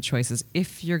you've made the choices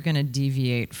if you're going to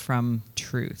deviate from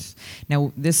truth.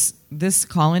 Now, this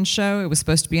call-in show, it was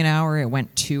supposed to be an hour. It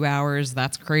went 2 hours.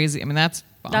 That's crazy. I mean, that's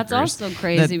bonkers. That's also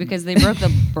crazy because they broke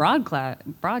the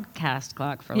broadcast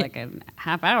clock for like a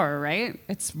half hour, right?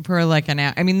 It's for like an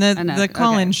hour. I mean, the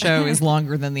call-in show is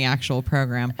longer than the actual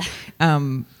program.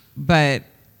 But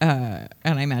and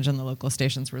I imagine the local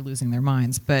stations were losing their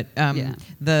minds. But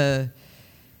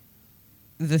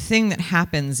the thing that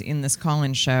happens in this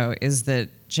call-in show is that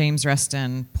James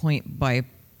Reston, point by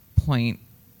point,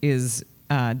 is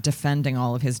defending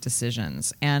all of his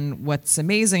decisions. And what's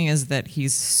amazing is that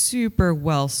he's super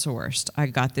well-sourced. I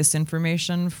got this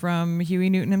information from Huey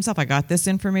Newton himself. I got this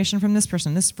information from this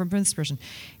person, this from this person.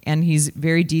 And he's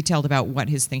very detailed about what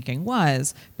his thinking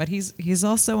was, but he's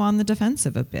also on the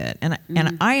defensive a bit. And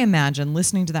I imagine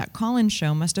listening to that call-in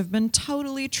show must have been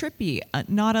totally trippy,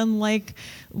 not unlike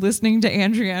listening to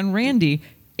Andrea and Randy,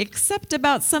 except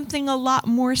about something a lot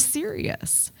more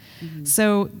serious. Mm-hmm.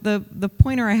 So the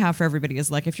pointer I have for everybody is,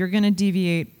 like, if you're going to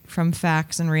deviate from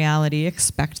facts and reality.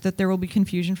 Expect that there will be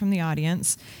confusion from the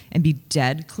audience, and be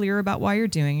dead clear about why you're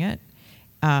doing it.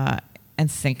 And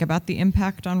think about the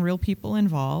impact on real people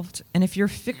involved. And if you're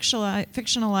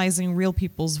fictionalizing real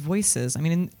people's voices, I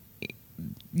mean,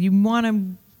 you want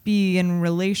to be in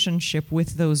relationship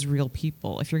with those real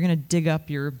people. If you're going to dig up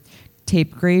your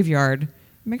tape graveyard,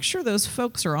 make sure those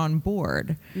folks are on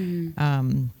board.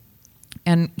 Mm-hmm.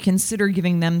 And consider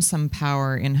giving them some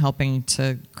power in helping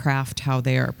to craft how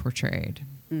they are portrayed.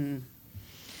 Mm.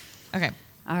 Okay.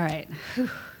 All right.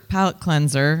 Palate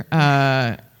cleanser.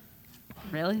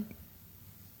 Really?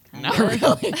 Not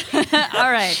really.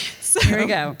 All right. So, here we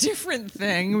go. Different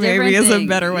thing, maybe is a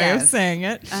better way of saying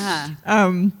it.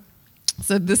 Uh-huh.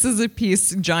 So this is a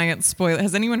piece, giant spoiler.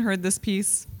 Has anyone heard this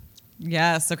piece?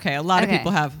 Yes. Okay. A lot of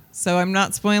people have. So I'm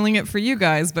not spoiling it for you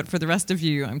guys, but for the rest of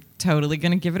you, I'm totally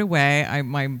going to give it away. I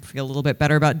feel a little bit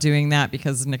better about doing that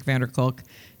because Nick van der Kolk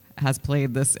has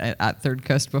played this at Third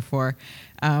Coast before.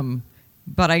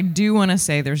 But I do want to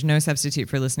say there's no substitute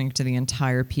for listening to the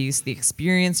entire piece. The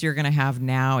experience you're going to have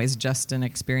now is just an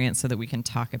experience so that we can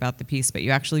talk about the piece, but you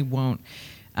actually won't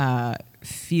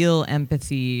feel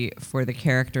empathy for the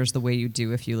characters the way you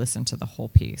do if you listen to the whole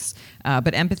piece.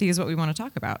 But empathy is what we want to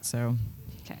talk about, so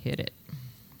hit it.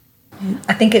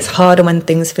 I think it's harder when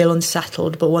things feel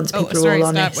unsettled, but once people are all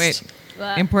honest... Wait.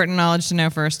 Important knowledge to know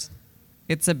first.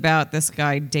 It's about this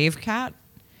guy, Dave Cat,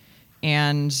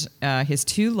 and his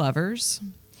two lovers.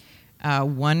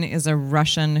 One is a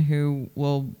Russian who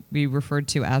will be referred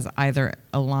to as either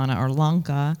Ilana or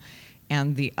Lanka,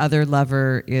 and the other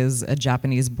lover is a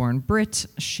Japanese-born Brit,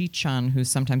 Shichan, who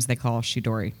sometimes they call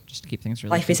Shidori, just to keep things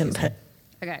really confusing. Okay,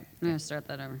 I'm going to start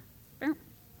that over.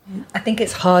 I think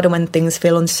it's harder when things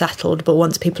feel unsettled, but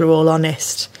once people are all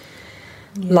honest,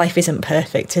 life isn't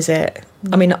perfect, is it?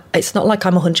 I mean, it's not like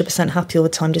I'm 100% happy all the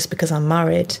time just because I'm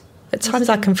married. At times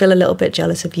I can feel a little bit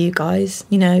jealous of you guys,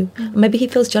 you know. Maybe he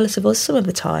feels jealous of us some of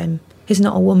the time. He's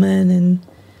not a woman and...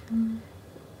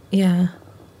 Yeah.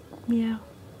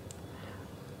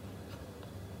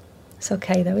 It's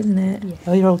okay though, isn't it? Yeah.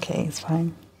 Oh, you're okay. It's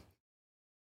fine.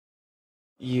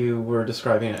 You were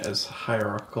describing it as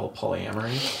hierarchical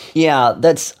polyamory. Yeah,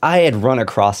 I had run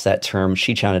across that term.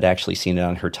 Shichan had actually seen it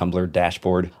on her Tumblr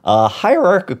dashboard.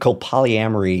 Hierarchical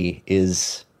polyamory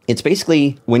it's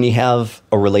basically when you have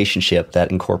a relationship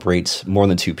that incorporates more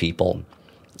than two people.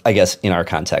 I guess in our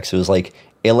context, it was like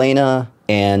Elena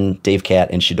and Dave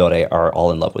Cat and Shidore are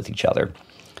all in love with each other.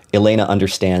 Elena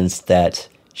understands that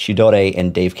Shidore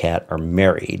and Dave Cat are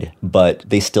married, but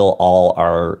they still all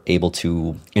are able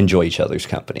to enjoy each other's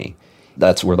company.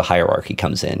 That's where the hierarchy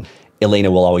comes in.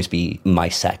 Elena will always be my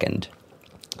second.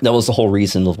 That was the whole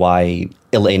reason of why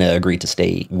Elena agreed to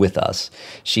stay with us.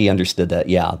 She understood that,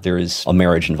 there is a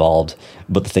marriage involved,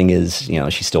 but the thing is,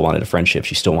 she still wanted a friendship.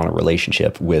 She still wanted a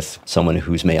relationship with someone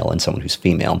who's male and someone who's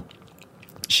female.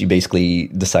 She basically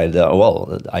decided,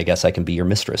 I guess I can be your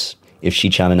mistress. If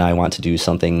Shichan and I want to do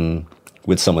something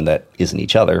with someone that isn't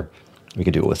each other, we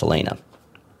could do it with Elena.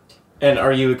 And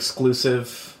are you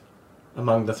exclusive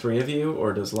among the three of you,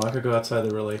 or does Lanka go outside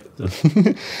the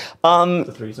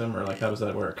threesome, or how does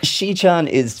that work? Shichan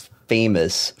is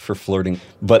famous for flirting,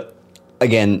 but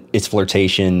again, it's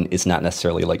flirtation. It's not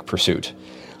necessarily pursuit.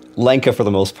 Lanka, for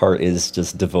the most part, is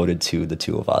just devoted to the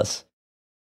two of us.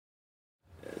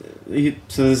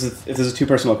 So if there's a too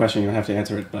personal question, you don't have to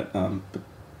answer it. But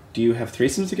do you have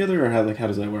threesomes together, or how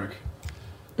does that work?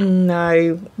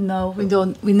 No, we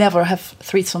don't. We never have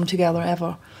threesome together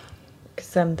ever.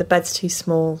 Because the bed's too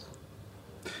small.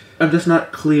 I'm just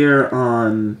not clear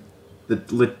on the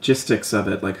logistics of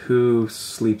it. Who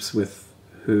sleeps with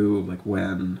who,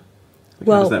 when?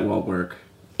 How does that all work?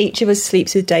 Each of us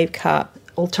sleeps with Dave Cat.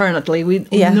 Alternately, we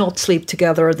not sleep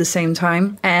together at the same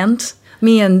time. And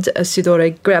me and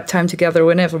Sidore grab time together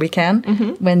whenever we can.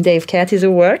 Mm-hmm. When Dave Cat is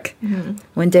at work. Mm-hmm.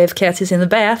 When Dave Cat is in the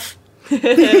bath.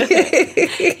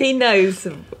 He knows.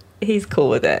 He's cool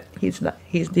with it. He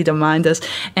don't mind us.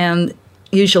 And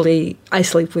usually I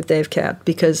sleep with Dave Cat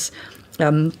because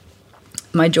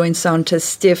my joints sound as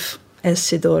stiff as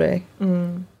Sidore.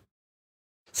 Mm.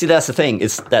 See, that's the thing.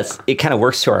 It kind of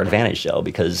works to our advantage, though,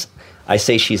 because I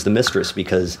say she's the mistress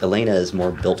because Elena is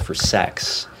more built for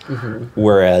sex,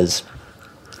 whereas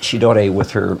Shidore,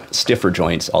 with her stiffer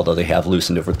joints, although they have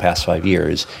loosened over the past 5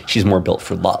 years, she's more built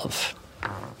for love.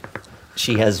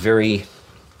 She has very,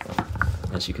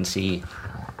 as you can see,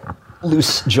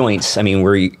 loose joints. I mean,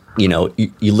 where you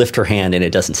lift her hand and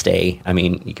it doesn't stay. I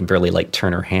mean, you can barely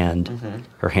turn her hand. Mm-hmm.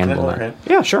 Her hand will not.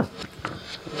 Yeah, sure.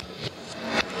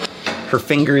 Her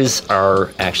fingers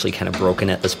are actually kind of broken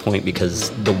at this point because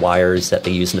the wires that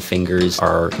they use in the fingers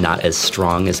are not as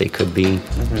strong as they could be.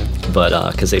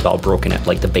 But because they've all broken at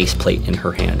like the base plate in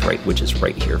her hand, right, which is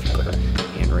right here. If you put her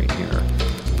hand right here.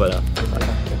 But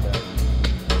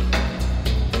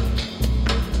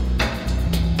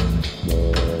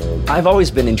I've always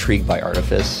been intrigued by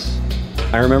artifice.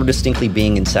 I remember distinctly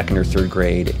being in 2nd or 3rd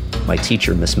grade. My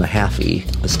teacher, Miss Mahaffey,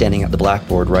 was standing at the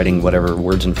blackboard writing whatever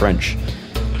words in French.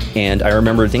 And I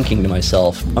remember thinking to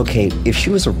myself, okay, if she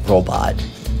was a robot,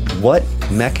 what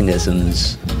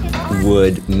mechanisms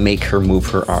would make her move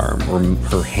her arm or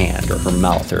her hand or her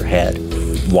mouth or head,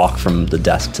 walk from the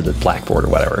desk to the blackboard or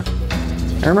whatever?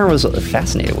 I remember I was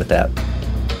fascinated with that.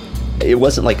 It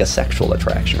wasn't like a sexual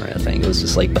attraction or anything. It was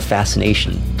just like a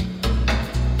fascination.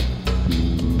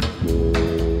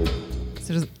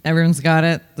 So everyone's got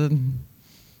it. The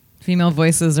female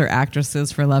voices are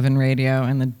actresses for Love and Radio,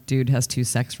 and the dude has 2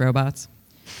 sex robots.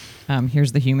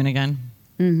 Here's the human again.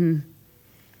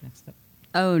 Next up.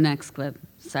 Oh, next clip.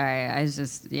 Sorry, I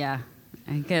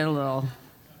get a little,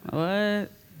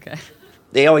 what? Okay.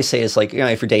 They always say it's like,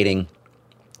 if you're dating,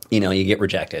 you get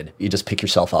rejected. You just pick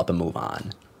yourself up and move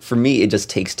on. For me, it just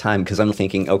takes time because I'm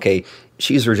thinking, okay,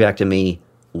 she's rejected me.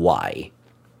 Why?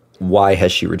 Why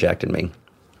has she rejected me?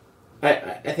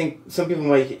 I think some people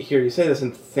might hear you say this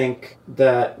and think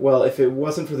that, well, if it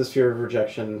wasn't for this fear of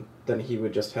rejection, then he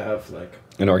would just have, like...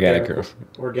 An organic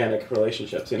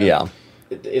relationships, Yeah.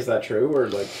 Is that true, or,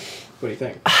 like, what do you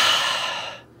think?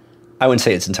 I wouldn't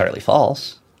say it's entirely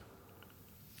false.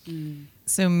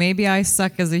 So maybe I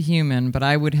suck as a human, but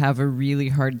I would have a really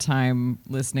hard time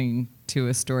listening to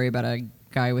a story about a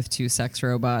guy with 2 sex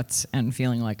robots and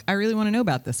feeling like, I really want to know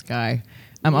about this guy.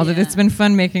 Although it's been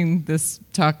fun making this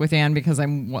talk with Anne because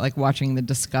I'm like watching the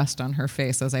disgust on her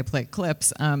face as I play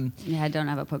clips. I don't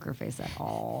have a poker face at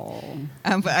all.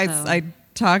 But I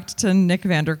talked to Nick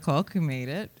Vanderkolk, who made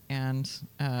it, and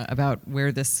about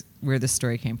where this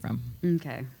story came from.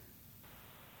 Okay.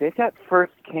 Dave Cat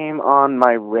first came on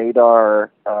my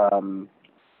radar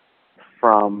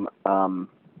from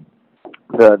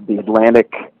the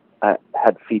Atlantic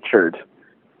had featured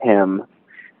him.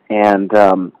 And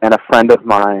a friend of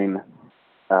mine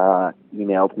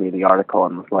emailed me the article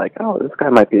and was like, "Oh, this guy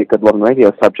might be a good Love and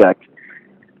Radio subject."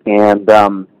 And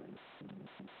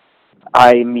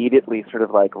I immediately sort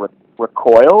of like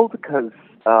recoiled because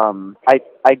I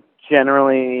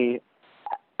generally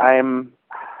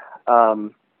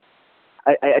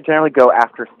go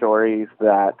after stories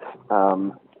that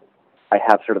I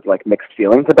have sort of like mixed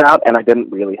feelings about, and I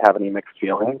didn't really have any mixed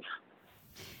feelings.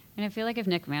 And I feel like if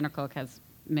Nick Vanderkolk has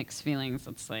mixed feelings,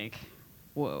 it's like,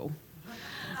 whoa.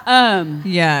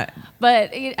 Yeah. But,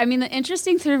 I mean, the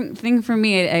interesting thing for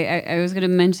me, I was going to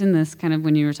mention this kind of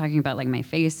when you were talking about, like, my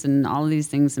face and all of these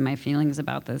things and my feelings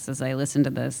about this as I listened to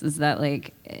this, is that,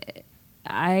 like,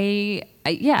 I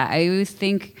always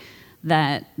think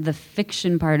that the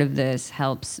fiction part of this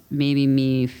helps maybe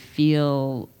me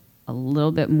feel a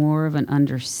little bit more of an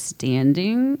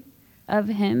understanding of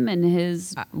him and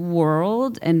his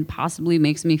world, and possibly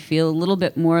makes me feel a little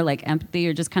bit more like empathy,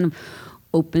 or just kind of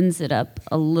opens it up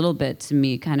a little bit to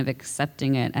me kind of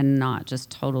accepting it and not just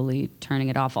totally turning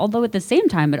it off. Although at the same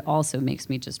time, it also makes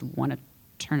me just want to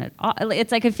turn it off.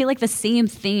 It's like I feel like the same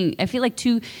thing. I feel like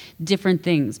 2 different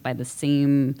things by the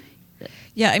same...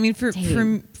 Yeah, I mean, for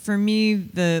me,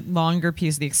 the longer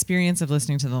piece, the experience of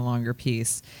listening to the longer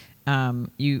piece,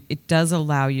 it does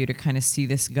allow you to kind of see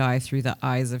this guy through the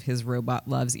eyes of his robot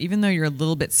loves. Even though you're a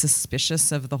little bit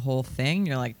suspicious of the whole thing,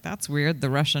 you're like, that's weird. The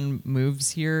Russian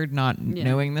moves here not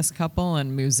knowing this couple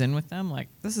and moves in with them. Like,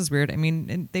 this is weird. I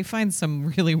mean, they find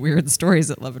some really weird stories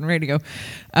at Love and Radio.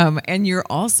 And you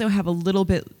also have a little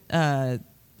bit...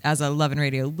 as a Love and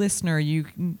Radio listener, you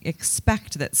can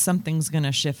expect that something's going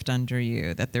to shift under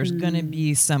you, that there's going to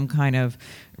be some kind of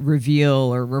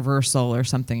reveal or reversal or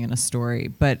something in a story.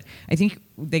 But I think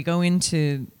they go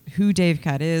into who Dave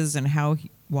Cat is and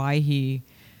why he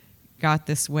got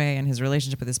this way and his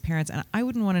relationship with his parents. And I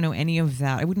wouldn't want to know any of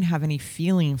that. I wouldn't have any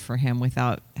feeling for him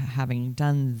without having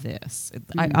done this.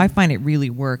 I find it really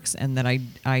works, and that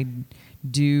I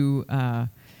do...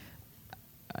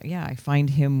 I find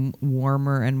him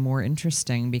warmer and more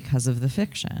interesting because of the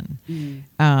fiction.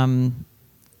 The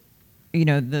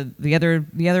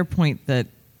other point that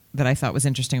I thought was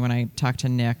interesting when I talked to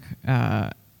Nick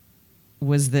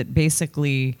was that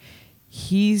basically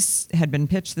had been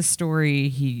pitched the story.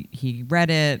 He read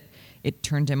it. It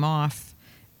turned him off.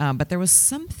 But there was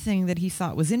something that he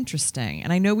thought was interesting.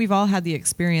 And I know we've all had the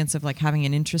experience of like having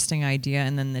an interesting idea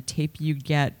and then the tape you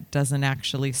get doesn't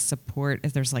actually support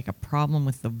if there's like a problem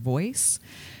with the voice.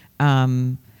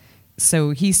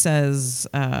 So he says,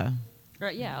 Right,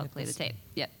 yeah, I'll play the tape.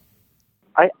 Yep.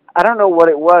 I don't know what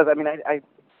it was. I mean, I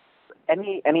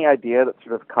any idea that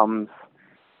sort of comes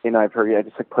in, I've heard, I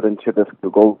just like put into this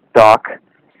Google Doc,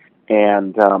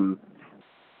 and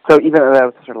so even though I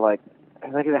was sort of like, I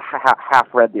think I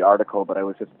half read the article, but I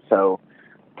was just so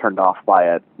turned off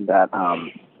by it that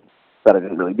that I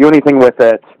didn't really do anything with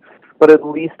it. But at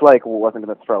least like wasn't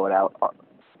going to throw it out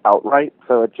outright.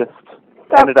 So it just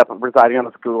ended up residing on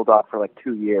this Google Doc for like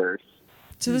 2 years.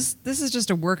 So this is just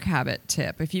a work habit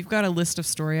tip. If you've got a list of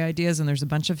story ideas and there's a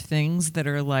bunch of things that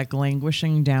are like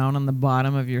languishing down on the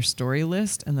bottom of your story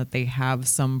list and that they have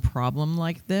some problem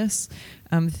like this,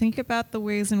 think about the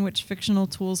ways in which fictional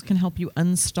tools can help you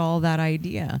unstall that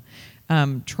idea.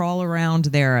 Trawl around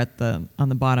there on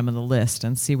the bottom of the list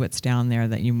and see what's down there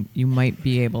that you might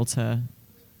be able to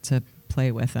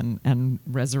play with and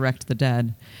resurrect the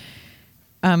dead.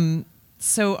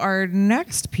 So our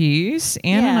next piece,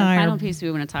 Anne and I, the final piece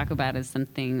we want to talk about is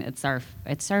something. It's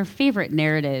our favorite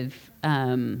narrative.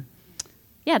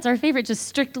 It's our favorite, just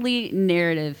strictly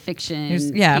narrative fiction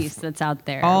piece that's out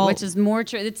there, which is more.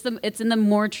 It's in the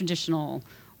more traditional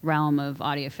realm of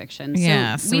audio fiction.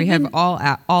 Yeah, so we have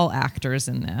all actors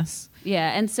in this.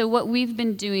 Yeah, and so what we've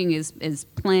been doing is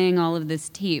playing all of this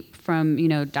tape from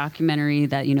documentary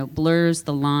that blurs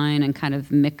the line and kind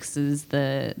of mixes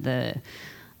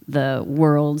the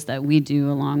worlds that we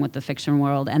do along with the fiction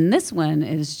world. And this one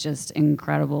is just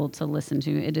incredible to listen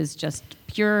to. It is just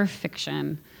pure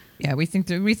fiction. Yeah, we think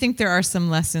there are some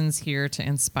lessons here to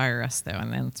inspire us, though,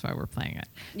 and that's why we're playing it.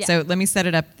 Yeah. So let me set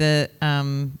it up.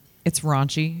 It's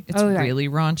raunchy. It's really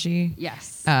raunchy.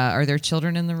 Yes. Are there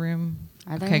children in the room?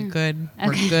 Are there? Okay, good.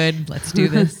 We're good. Let's do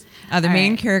this. The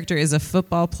main character is a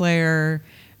football player.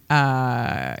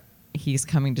 He's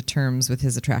coming to terms with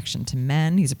his attraction to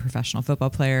men. He's a professional football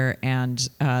player, and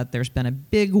there's been a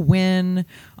big win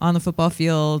on the football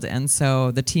field, and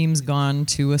so the team's gone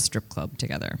to a strip club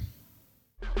together.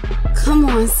 Come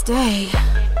on, stay.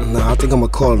 Nah, I think I'm gonna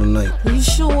call it tonight. You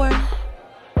sure?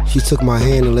 She took my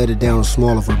hand and let it down the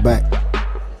small of her back.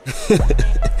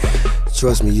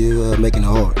 Trust me, you're making it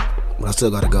hard, but I still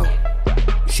gotta go.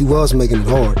 She was making it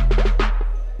hard,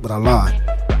 but I lied.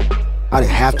 I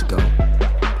didn't have to go.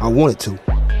 I wanted to.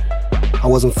 I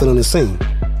wasn't feeling the same.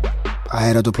 I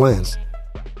had other plans.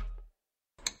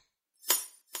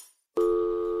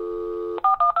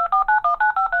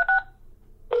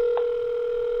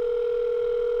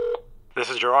 This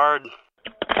is Gerard.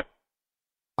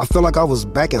 I felt like I was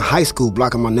back in high school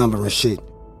blocking my number and shit.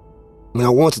 I mean, I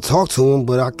wanted to talk to him,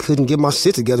 but I couldn't get my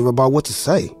shit together about what to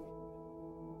say.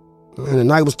 And the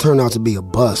night was turned out to be a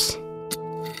bust.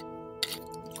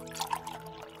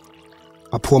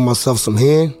 I poured myself some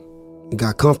hen and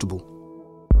got comfortable.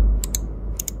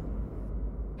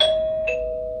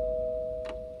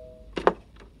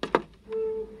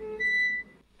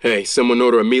 Hey, someone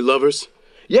order a meat lovers?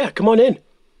 Yeah, come on in.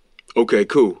 Okay,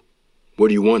 cool. What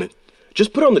do you want it?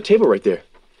 Just put it on the table right there.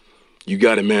 You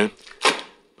got it, man.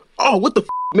 Oh, what the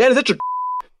man? Is that your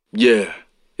Yeah,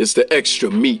 it's the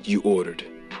extra meat you ordered.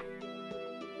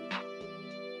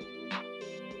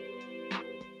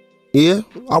 Yeah,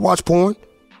 I watch porn.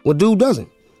 What dude doesn't?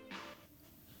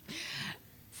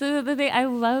 So the thing, I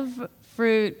love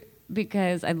Fruit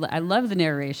because I love the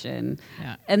narration.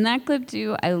 Yeah. And that clip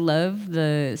too, I love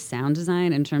the sound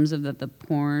design in terms of that the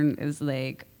porn is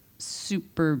like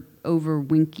super over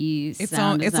winky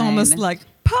sound design. It's almost like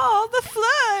Paul the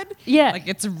Flood. Yeah. Like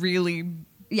it's really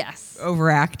yes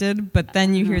overacted, but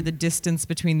then you hear the distance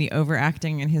between the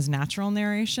overacting and his natural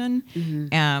narration,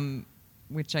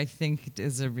 which I think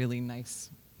is a really nice.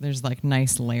 There's like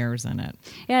nice layers in it.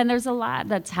 Yeah, and there's a lot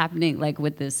that's happening like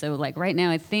with this. So like right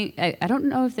now, I think I don't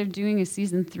know if they're doing a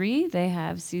season 3. They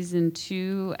have season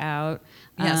 2 out.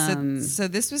 Yeah, so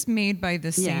this was made by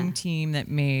the same team that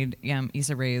made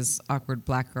Issa Rae's Awkward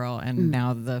Black Girl and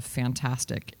now the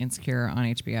fantastic Insecure on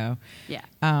HBO. Yeah.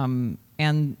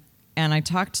 And I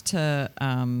talked to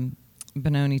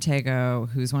Benoni Tego,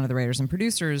 who's one of the writers and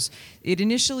producers. It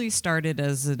initially started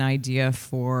as an idea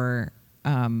for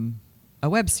a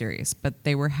web series, but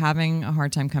they were having a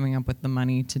hard time coming up with the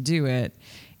money to do it,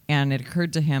 and it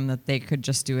occurred to him that they could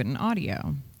just do it in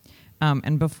audio.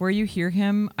 And before you hear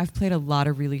him, I've played a lot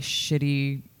of really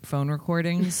shitty phone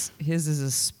recordings. His is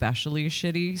especially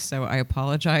shitty, so I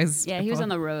apologize. Yeah, he was on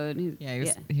the road.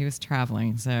 He was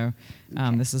traveling, so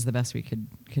this is the best we could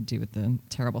do with the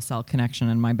terrible cell connection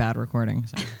and my bad recording.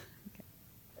 So.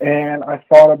 And I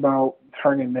thought about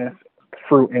turning this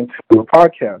Fruit into a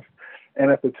podcast. And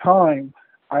at the time,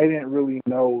 I didn't really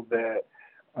know that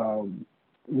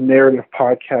narrative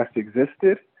podcasts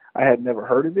existed. I had never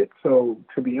heard of it. So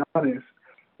to be honest,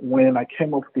 when I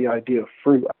came up with the idea of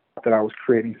fruit, I thought that I was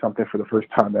creating something for the first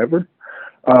time ever.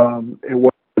 It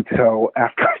wasn't until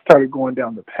after I started going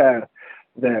down the path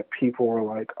that people were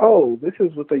like, oh, this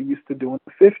is what they used to do in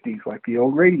the 50s, like the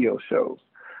old radio shows.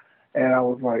 And I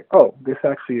was like, oh, this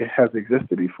actually has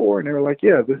existed before? And they were like,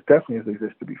 yeah, this definitely has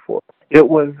existed before. It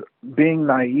was being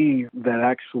naive that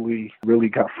actually really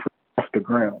got fruit off the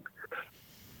ground.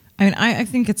 I mean, I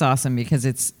think it's awesome because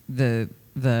it's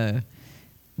their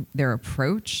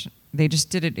approach. They just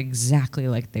did it exactly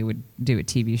like they would do a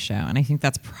TV show. And I think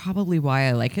that's probably why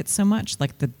I like it so much.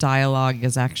 Like the dialogue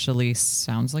is actually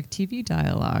sounds like TV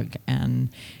dialogue. And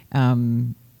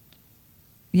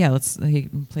let's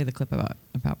play the clip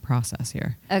about process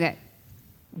here. Okay.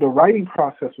 The writing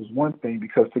process was one thing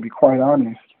because, to be quite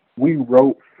honest, we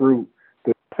wrote Fruit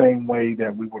the same way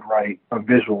that we would write a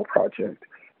visual project.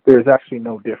 There's actually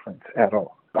no difference at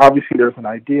all. Obviously, there's an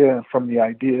idea, and from the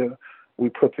idea, we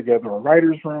put together a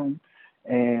writer's room,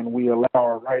 and we allow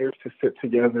our writers to sit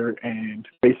together and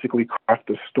basically craft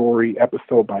a story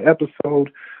episode by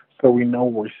episode, so we know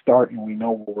where we start and we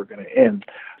know where we're going to end.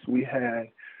 So we had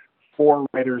 4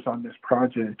 writers on this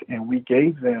project, and we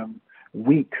gave them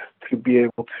weeks to be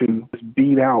able to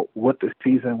beat out what the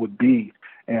season would be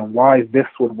and why this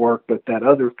would work, but that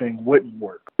other thing wouldn't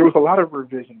work. There was a lot of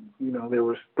revisions. There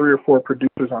was 3 or 4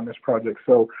 producers on this project,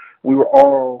 so we were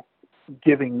all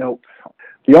giving notes.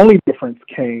 The only difference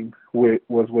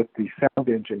was with the sound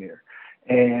engineer.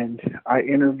 And I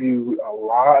interviewed a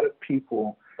lot of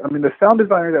people. I mean, the sound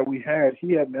designer that we had,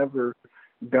 he had never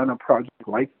done a project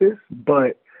like this,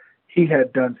 but he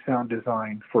had done sound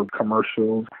design for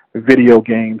commercials, video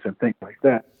games, and things like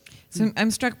that. So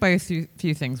I'm struck by a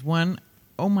few things. One,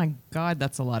 oh my God,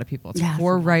 that's a lot of people. It's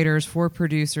 4 writers, 4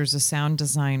 producers, a sound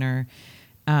designer,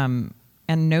 and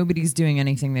nobody's doing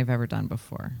anything they've ever done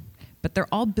before. But they're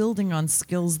all building on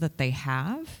skills that they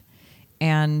have.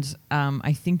 And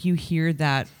I think you hear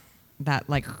that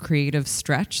like creative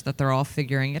stretch, that they're all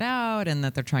figuring it out and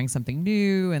that they're trying something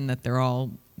new and that they're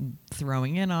all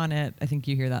throwing in on it. I think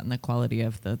you hear that in the quality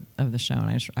of the show,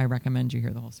 and I recommend you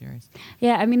hear the whole series.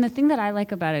 Yeah, I mean, the thing that I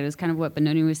like about it is kind of what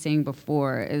Benoni was saying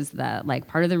before, is that like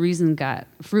part of the reason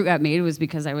Fruit got made was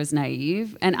because I was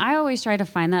naive, and I always try to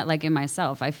find that like in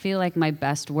myself. I feel like my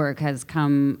best work has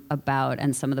come about,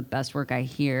 and some of the best work I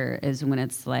hear is when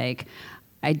it's like,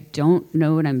 I don't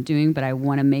know what I'm doing, but I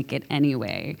want to make it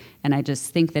anyway. And I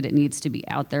just think that it needs to be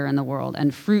out there in the world.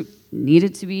 And Fruit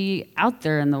needed to be out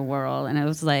there in the world. And I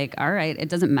was like, all right, it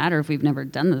doesn't matter if we've never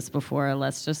done this before.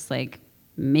 Let's just like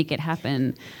make it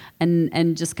happen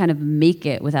and just kind of make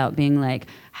it without being like,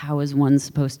 how is one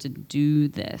supposed to do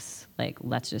this? Like,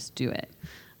 let's just do it.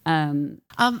 I'm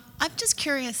just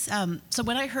curious. So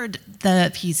when I heard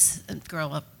the piece,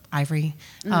 Girl Up Ivory,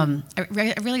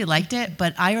 I really liked it,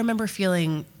 but I remember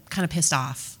feeling kind of pissed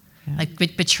off, like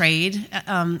betrayed,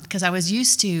 because I was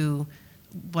used to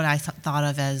what I thought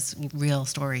of as real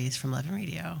stories from Love and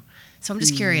Radio. So I'm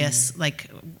just curious, like,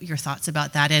 your thoughts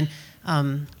about that. And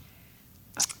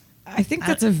I think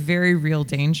that's a very real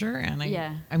danger, and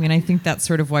I mean, I think that's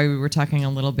sort of why we were talking a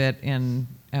little bit in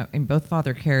both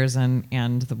Father Cares and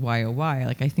the YOY.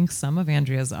 Like, I think some of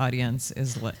Andrea's audience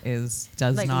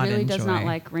does like, not really enjoy. Does not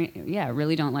like,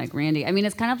 really don't like Randy. I mean,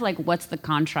 it's kind of like, what's the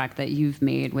contract that you've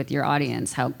made with your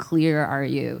audience? How clear are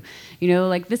you?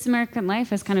 Like This American Life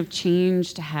has kind of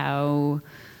changed how,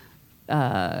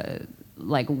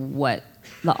 like, what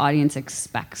the audience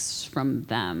expects from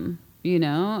them.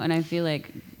 And I feel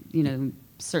like,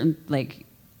 certain, like,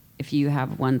 if you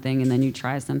have one thing and then you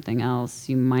try something else,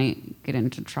 you might get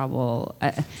into trouble.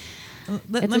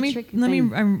 Let me.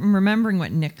 I'm remembering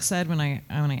what Nick said when I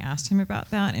asked him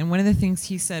about that, and one of the things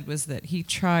he said was that he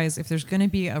tries, if there's going to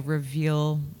be a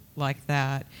reveal like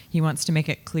that, he wants to make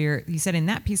it clear. He said in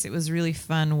that piece it was really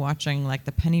fun watching, like,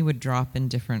 the penny would drop in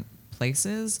different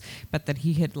places, but that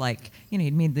he had, like,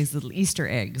 he'd made these little Easter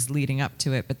eggs leading up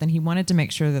to it, but then he wanted to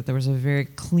make sure that there was a very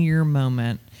clear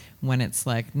moment when it's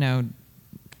like, no,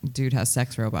 dude has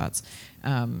sex robots,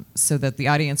 so that the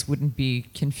audience wouldn't be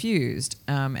confused.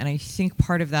 And I think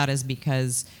part of that is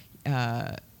because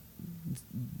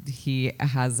he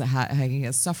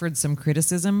has suffered some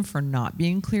criticism for not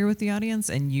being clear with the audience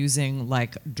and using,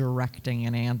 like, directing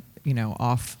and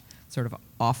off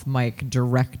mic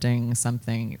directing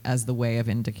something as the way of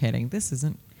indicating this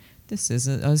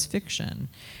is fiction.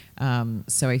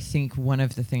 So I think one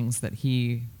of the things that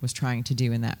he was trying to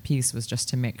do in that piece was just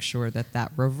to make sure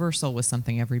that reversal was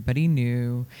something everybody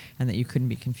knew and that you couldn't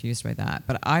be confused by that.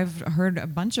 But I've heard a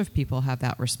bunch of people have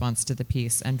that response to the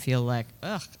piece and feel like,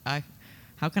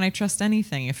 how can I trust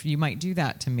anything if you might do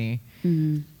that to me?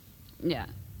 Mm-hmm. Yeah.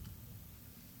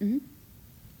 Mm-hmm.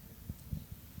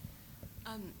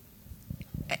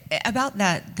 About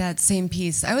that same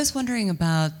piece, I was wondering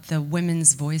about the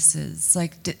women's voices.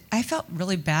 Like, I felt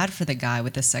really bad for the guy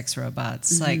with the sex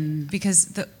robots, like because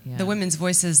the women's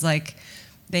voices, like,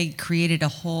 they created a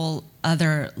whole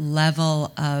other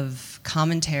level of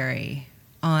commentary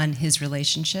on his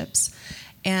relationships.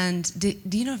 And do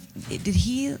you know? Did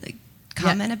he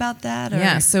comment about that? Or?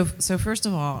 Yeah. So first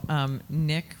of all,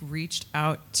 Nick reached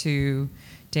out to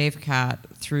Dave Cat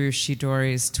through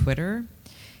Shidori's Twitter.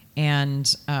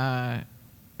 And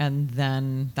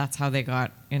then that's how they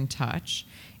got in touch.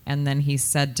 And then he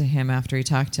said to him after he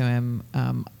talked to him,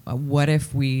 what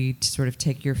if we sort of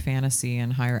take your fantasy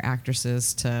and hire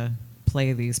actresses to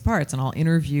play these parts, and I'll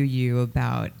interview you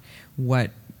about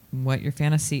what your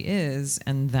fantasy is,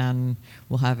 and then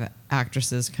we'll have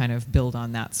actresses kind of build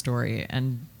on that story.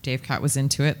 And Dave Cat was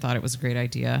into it, thought it was a great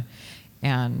idea,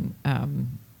 and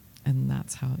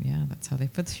that's how they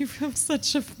put. You have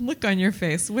such a look on your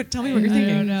face. Tell me what you're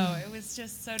thinking. I don't know. It was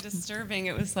just so disturbing.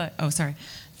 It was like, oh, sorry.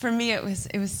 For me, it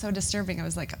was so disturbing. I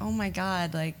was like, oh my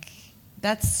God, like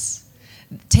that's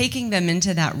taking them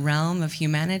into that realm of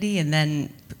humanity. And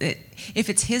then if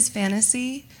it's his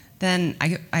fantasy, then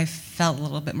I felt a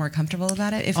little bit more comfortable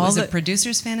about it. If it was a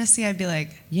producer's fantasy, I'd be like,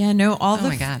 yeah, no, oh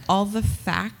my God. All the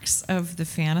facts of the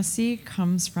fantasy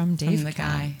comes from Dave from the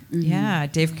Cat. guy. Mm-hmm. Yeah,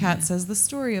 Dave Cat says the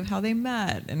story of how they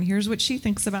met, and here's what she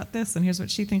thinks about this, and here's what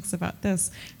she thinks about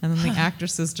this. And then the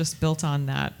actresses just built on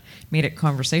that, made it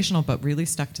conversational, but really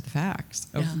stuck to the facts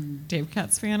of Dave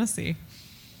Cat's fantasy.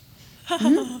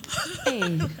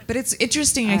 But it's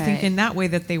interesting, I think, in that way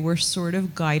that they were sort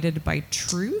of guided by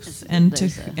truth and to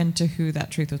who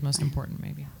that truth was most important,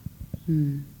 maybe.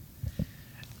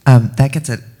 That gets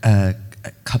at a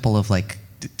couple of like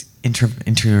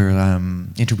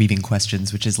interweaving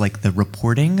questions, which is like the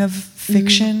reporting of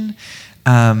fiction.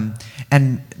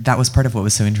 And that was part of what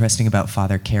was so interesting about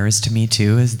Father Cares to me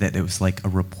too, is that it was like a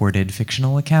reported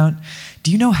fictional account.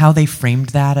 Do you know how they framed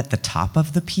that at the top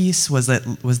of the piece? Was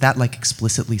that like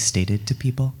explicitly stated to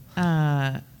people?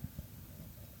 No,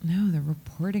 the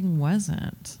reporting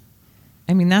wasn't.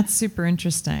 I mean, that's super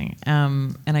interesting.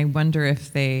 And I wonder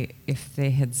if they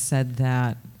had said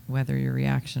that, whether your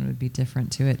reaction would be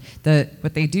different to it.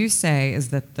 What they do say is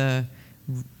that the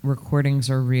recordings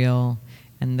are real,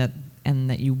 and that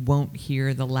you won't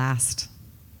hear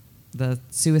the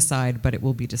suicide, but it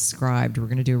will be described. We're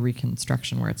going to do a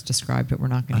reconstruction where it's described, but we're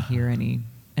not going to hear any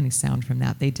sound from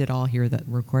that. They did all hear the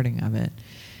recording of it,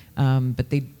 but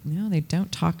they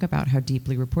don't talk about how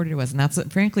deeply reported it was. And that's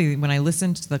frankly, when I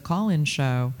listened to the call-in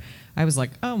show, I was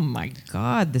like, oh my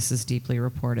God, this is deeply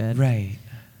reported. Right.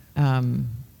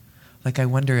 Like, I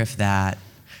wonder if that,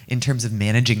 in terms of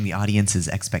managing the audience's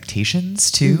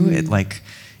expectations too,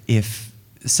 if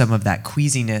some of that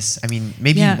queasiness, I mean,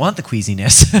 maybe you want the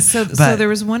queasiness. So there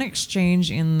was one exchange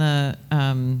in the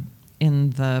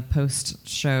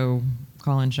post-show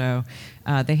call-in show.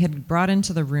 They had brought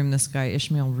into the room this guy,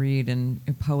 Ishmael Reed,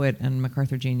 a poet and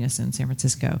MacArthur genius in San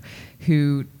Francisco,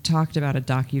 who talked about a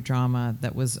docudrama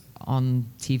that was on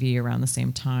TV around the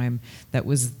same time. That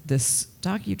was this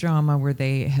docudrama where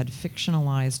they had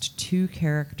fictionalized two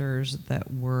characters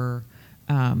that were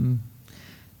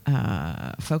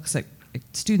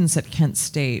students at Kent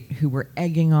State who were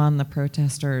egging on the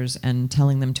protesters and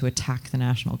telling them to attack the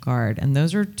National Guard. And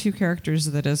those are two characters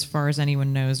that, as far as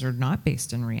anyone knows, are not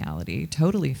based in reality,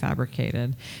 totally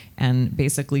fabricated, and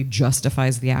basically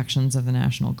justifies the actions of the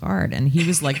National Guard. And he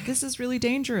was like, this is really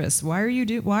dangerous. Why are you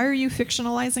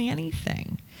fictionalizing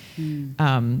anything?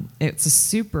 It's a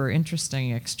super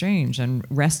interesting exchange, and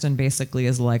Reston basically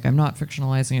is like, I'm not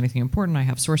fictionalizing anything important. I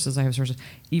have sources,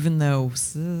 even though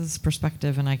this is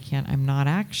perspective and I'm not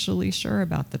actually sure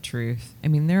about the truth. I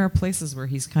mean, there are places where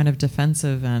he's kind of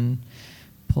defensive and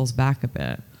pulls back a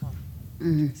bit.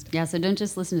 Yeah, so don't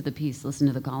just listen to the piece, listen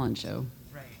to the call-in show.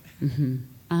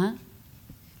 Right.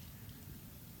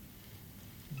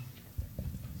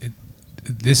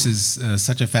 This is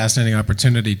such a fascinating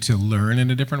opportunity to learn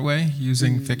in a different way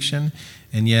using fiction,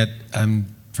 and yet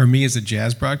for me as a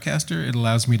jazz broadcaster, it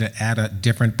allows me to add a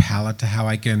different palette to how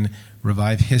I can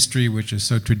revive history, which is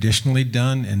so traditionally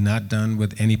done and not done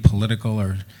with any political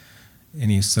or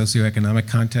any socioeconomic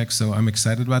context. So I'm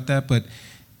excited about that. But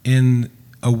in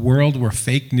a world where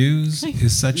fake news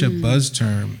is such a buzz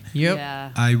term,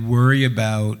 I worry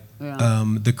about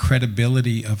the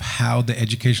credibility of how the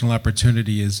educational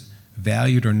opportunity is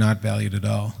valued or not valued at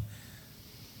all.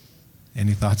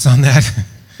 Any thoughts on that?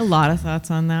 A lot of thoughts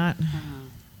on that.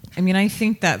 I mean, I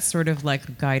think that's sort of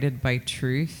like guided by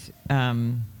truth.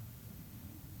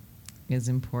 is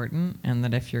important, and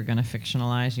that if you're going to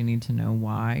fictionalize, you need to know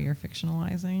why you're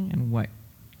fictionalizing and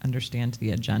understand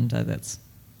the agenda that's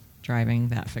driving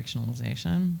that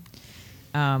fictionalization.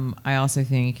 I also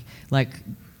think,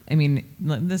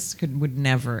 this would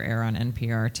never air on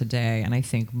NPR today, and I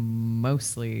think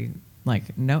mostly,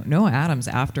 Noah Adams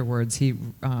afterwards,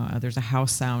 there's a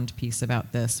House Sound piece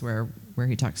about this where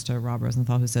he talks to Rob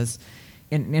Rosenthal, who says,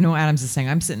 and Noah Adams is saying,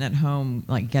 I'm sitting at home,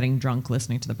 getting drunk,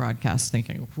 listening to the broadcast,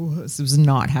 thinking, this was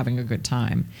not having a good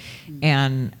time.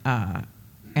 And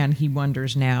he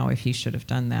wonders now if he should have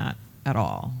done that at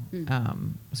all.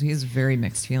 So he has very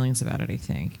mixed feelings about it, I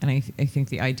think. And I think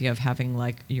the idea of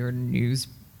having, your news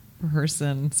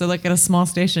person, so at a small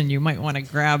station, you might want to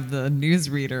grab the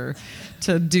newsreader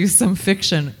to do some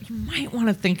fiction. You might want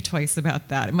to think twice about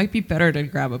that. It might be better to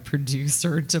grab a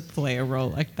producer to play a role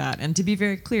like that, and to be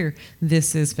very clear,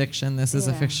 this is fiction, this is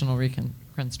a fictional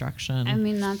reconstruction. I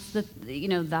mean, that's the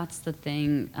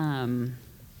thing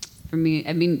for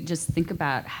me. Just think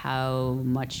about how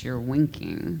much you're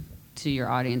winking to your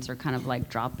audience, or kind of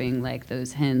dropping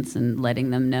those hints and letting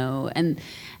them know. And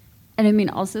I mean,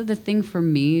 also the thing for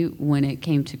me when it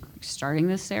came to starting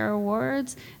the Sarah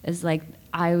Awards is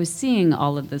I was seeing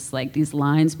all of this, these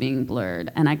lines being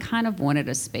blurred, and I kind of wanted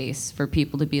a space for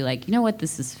people to be you know what,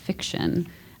 this is fiction.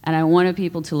 And I wanted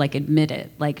people to admit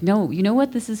it. No, you know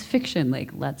what, this is fiction.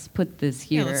 Let's put this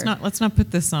here. Yeah, let's not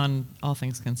put this on All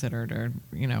Things Considered, or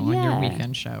on your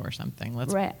weekend show or something.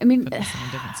 Let's put this in a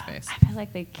different space. I feel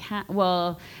like they can't.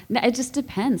 Well, no, it just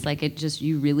depends.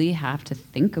 You really have to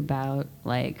think about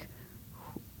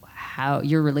how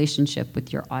your relationship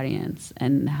with your audience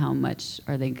and how much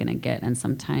are they going to get. And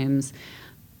sometimes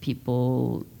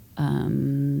people, I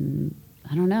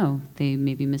don't know, they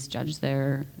maybe misjudge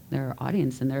their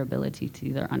audience and their ability to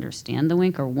either understand the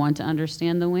wink or want to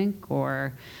understand the wink,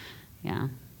 or anything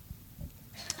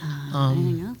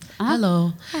else?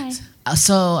 Hello. Hi.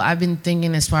 So I've been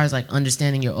thinking as far as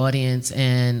understanding your audience,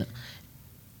 and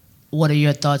what are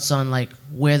your thoughts on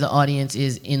where the audience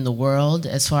is in the world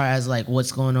as far as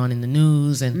what's going on in the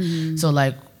news? And so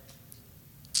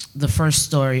the first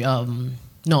story,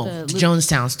 the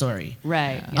Jonestown story.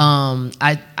 Right. Yeah.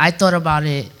 I thought about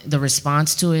it, the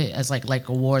response to it, as like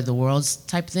a War of the Worlds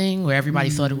type thing, where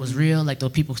everybody thought it was real. The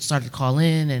people started to call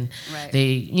in, and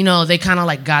they kind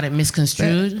of got it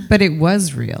misconstrued. But it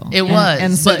was real. It was.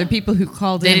 And so the people who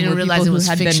called in, they didn't realize it was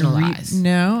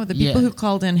fictionalized. The people who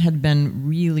called in had been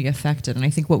really affected. And I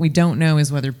think what we don't know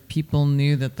is whether people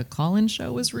knew that the call-in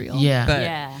show was real.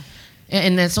 Yeah.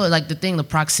 And then so the thing, the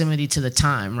proximity to the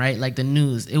time, right? The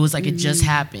news, it was it just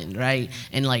happened, right?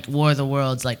 And War of the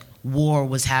Worlds, war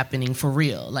was happening for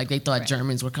real. They thought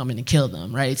Germans were coming to kill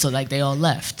them, right? So they all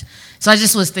left. So I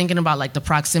just was thinking about the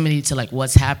proximity to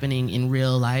what's happening in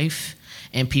real life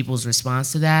and people's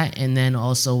response to that, and then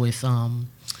also with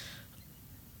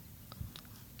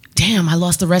damn, I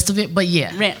lost the rest of it, but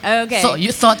yeah. Okay. So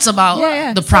your thoughts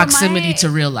about the proximity to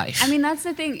real life. I mean, that's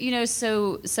the thing,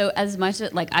 so as much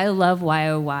as, I love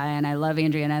YOY, and I love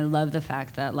Andrea, and I love the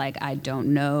fact that, I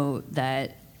don't know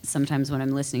that sometimes what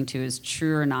I'm listening to is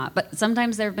true or not. But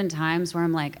sometimes there have been times where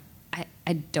I'm I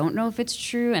don't know if it's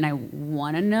true, and I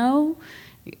want to know,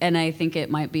 and I think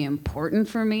it might be important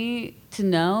for me to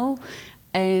know.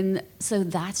 And so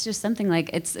that's just something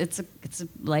it's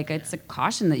a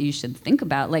caution that you should think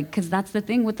about, because that's the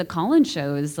thing with the call-in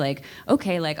show is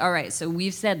okay, all right, so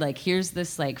we've said here's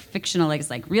this fictional, it's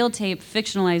real tape,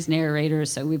 fictionalized narrator,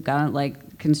 so we've got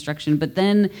construction, but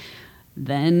then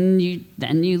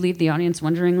you leave the audience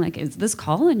wondering is this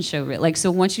call-in show real?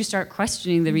 So once you start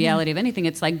questioning the reality of anything,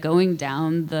 it's going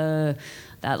down that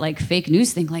fake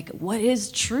news thing, what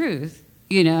is truth,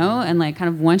 and kind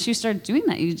of once you start doing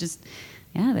that, you just.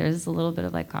 Yeah, there's a little bit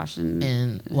of caution.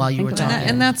 And while you were talking,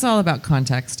 and that's all about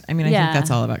context. I mean, I think that's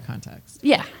all about context.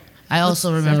 Yeah. I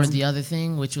also remember the other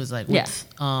thing, which was with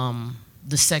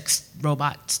the sex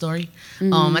robot story.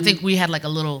 I think we had a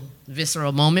little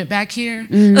visceral moment back here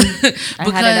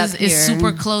because it's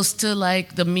super close to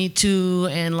the Me Too,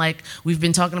 and we've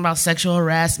been talking about sexual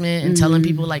harassment and telling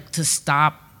people to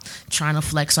stop trying to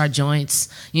flex our joints,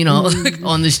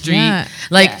 on the street.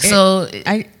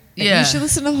 You should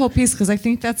listen to the whole piece, because I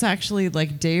think that's actually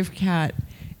Dave Cat.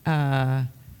 The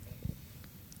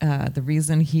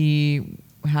reason he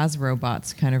has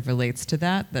robots kind of relates to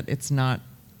that it's not,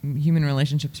 human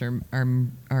relationships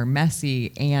are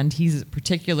messy, and he's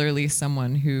particularly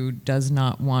someone who does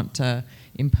not want to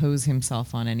impose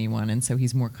himself on anyone, and so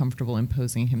he's more comfortable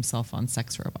imposing himself on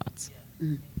sex robots.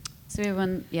 So we have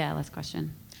one, last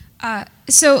question.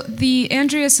 So the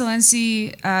Andrea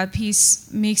Silenzi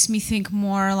piece makes me think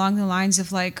more along the lines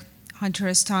of Hunter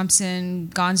S. Thompson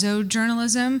gonzo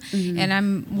journalism, and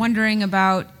I'm wondering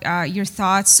about your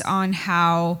thoughts on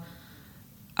how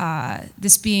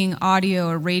this being audio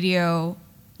or radio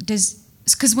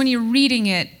because when you're reading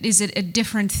it, is it a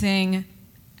different thing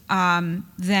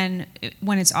than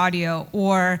when it's audio?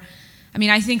 Or, I mean,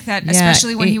 I think that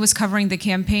especially when he was covering the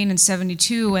campaign in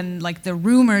 '72 and like the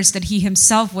rumors that he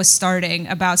himself was starting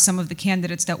about some of the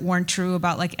candidates that weren't true,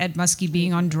 about like Ed Muskie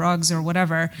being on drugs or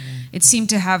whatever, it seemed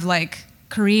to have like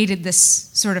created this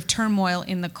sort of turmoil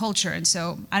in the culture. And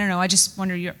so, I don't know, I just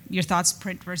wonder your thoughts,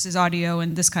 print versus audio,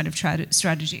 and this kind of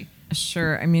strategy.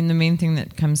 Sure. I mean, the main thing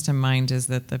that comes to mind is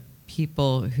that the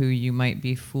people who you might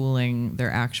be fooling,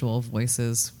 their actual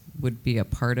voices would be a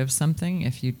part of something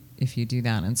if you do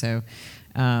that. And so,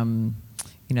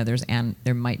 you know,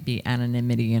 there might be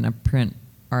anonymity in a print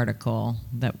article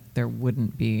that there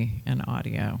wouldn't be in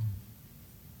audio.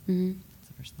 Mm-hmm. That's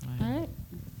the first thought I had. All right.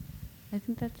 I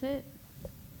think that's it.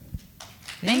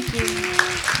 Thank you.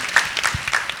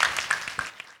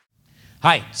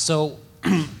 Hi. So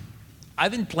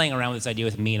I've been playing around with this idea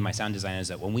with me and my sound designers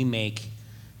that when we make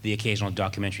the occasional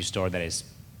documentary story that is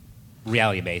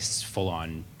reality-based,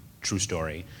 full-on true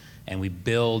story, and we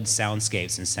build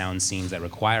soundscapes and sound scenes that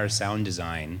require sound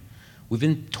design, we've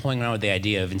been toying around with the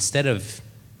idea of, instead of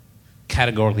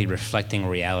categorically reflecting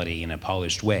reality in a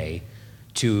polished way,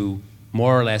 to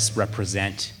more or less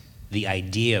represent the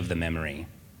idea of the memory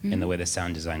in the way the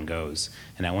sound design goes.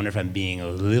 And I wonder if I'm being a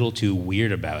little too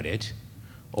weird about it,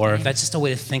 or if that's just a way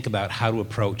to think about how to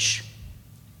approach,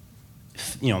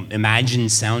 you know, imagine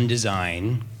sound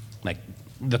design, like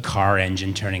the car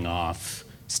engine turning off,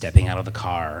 stepping out of the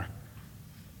car,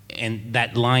 and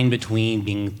that line between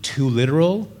being too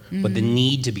literal, but the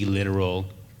need to be literal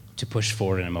to push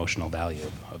forward an emotional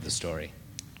value of the story.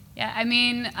 Yeah, I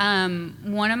mean,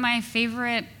 one of my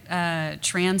favorite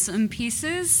transom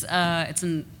pieces, it's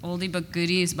an oldie but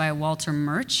goodies by Walter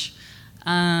Murch.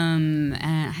 And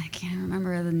I can't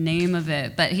remember the name of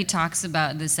it, but he talks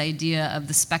about this idea of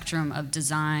the spectrum of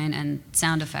design and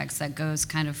sound effects that goes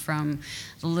kind of from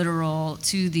the literal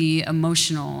to the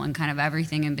emotional and kind of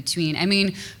everything in between. I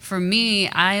mean, for me,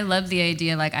 I love the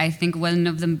idea, like, I think one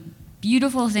of the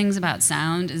beautiful things about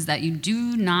sound is that you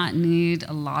do not need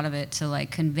a lot of it to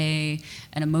like convey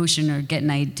an emotion or get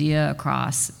an idea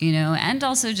across, you know, and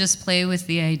also just play with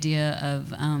the idea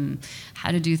of how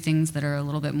to do things that are a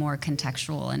little bit more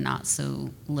contextual and not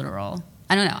so literal.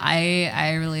 I don't know,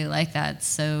 I really like that.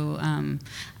 So,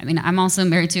 I mean, I'm also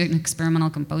married to an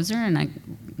experimental composer, and I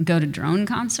go to drone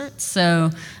concerts, so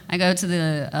I go to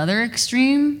the other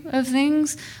extreme of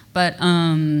things. But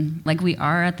like we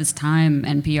are at this time,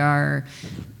 NPR,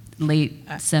 late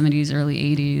 70s, early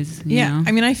 80s. You know?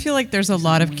 I mean, I feel like there's a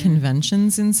lot of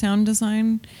conventions in sound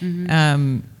design.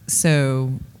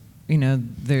 So, you know,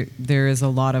 there is a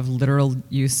lot of literal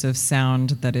use of sound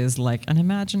that is like an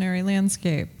imaginary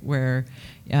landscape where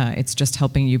it's just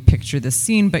helping you picture the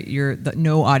scene, but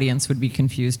no audience would be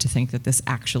confused to think that this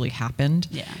actually happened.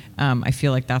 Yeah. I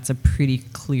feel like that's a pretty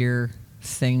clear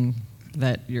thing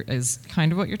that is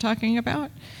kind of what you're talking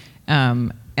about,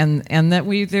 and that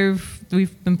we've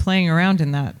been playing around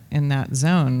in that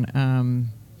zone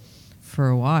for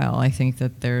a while. I think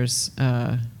that there's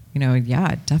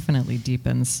it definitely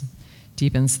deepens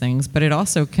things, but it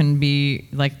also can be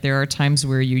like there are times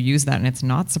where you use that and it's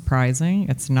not surprising,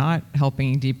 it's not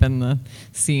helping deepen the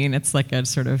scene. It's like a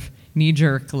sort of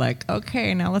knee-jerk, like,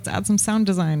 okay, now let's add some sound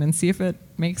design and see if it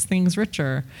makes things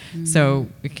richer. So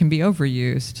it can be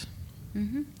overused.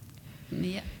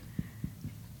 Yeah.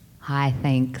 Hi,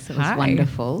 thanks. It was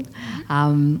wonderful.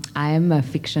 I am a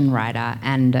fiction writer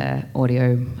and an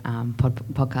audio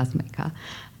podcast maker.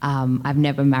 I've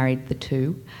never married the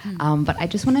two, but I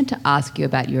just wanted to ask you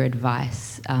about your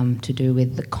advice to do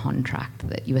with the contract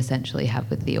that you essentially have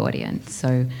with the audience.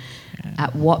 So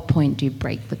at what point do you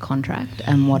break the contract,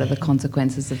 and what are the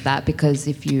consequences of that? Because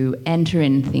if you enter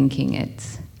in thinking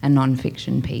it's a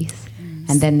non-fiction piece,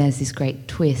 and then there's this great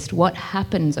twist, what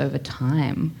happens over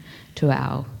time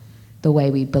to the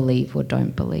way we believe or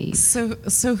don't believe? So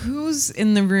who's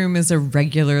in the room is a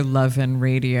regular Love and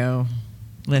Radio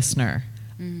listener?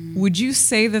 Would you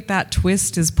say that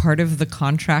twist is part of the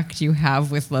contract you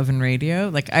have with Love and Radio?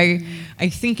 Like, I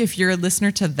think if you're a listener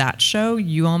to that show,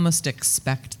 you almost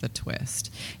expect the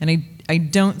twist. And I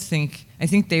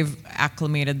think they've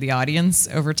acclimated the audience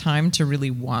over time to really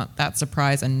want that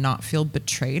surprise and not feel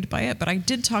betrayed by it. But I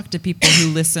did talk to people who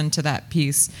listened to that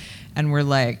piece and were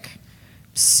like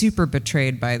super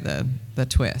betrayed by the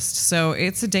twist. So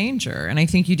it's a danger. And I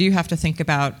think you do have to think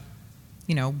about,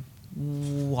 you know,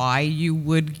 why you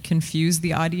would confuse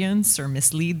the audience or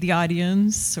mislead the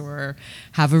audience or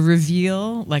have a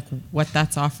reveal, like what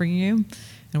that's offering you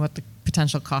and what the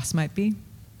potential cost might be?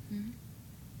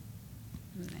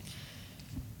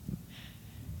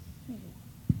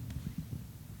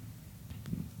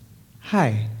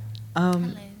 Hi.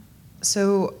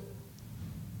 So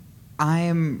I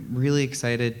am really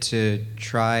excited to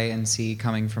try and see,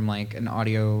 coming from like an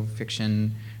audio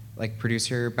fiction like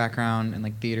producer background and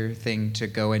like theater thing, to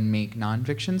go and make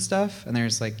nonfiction stuff. And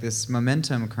there's like this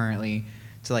momentum currently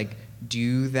to like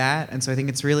do that. And so I think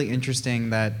it's really interesting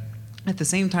that at the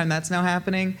same time that's now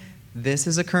happening, this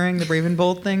is occurring, the Brave and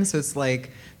Bold thing. So it's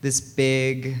like this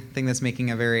big thing that's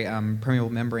making a very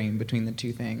permeable membrane between the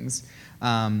two things.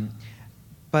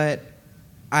 But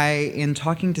in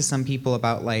talking to some people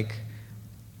about like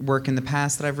work in the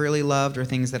past that I've really loved or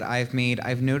things that I've made,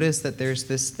 I've noticed that there's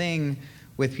this thing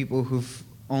with people who've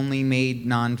only made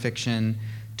nonfiction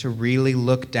to really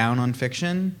look down on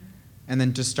fiction, and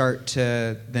then to start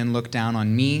to then look down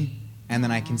on me, and then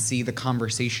I can see the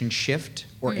conversation shift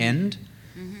or end.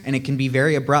 And it can be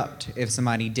very abrupt if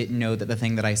somebody didn't know that the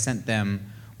thing that I sent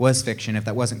them was fiction, if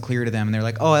that wasn't clear to them, and they're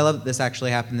like, oh, I love that this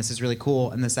actually happened, this is really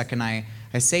cool. And the second I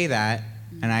say that,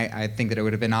 and I think that it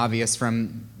would have been obvious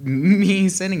from me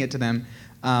sending it to them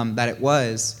that it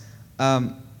was,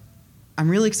 I'm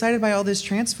really excited by all this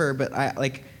transfer, but I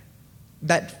like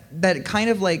that kind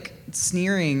of like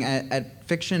sneering at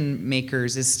fiction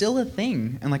makers is still a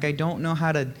thing, and like I don't know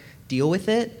how to deal with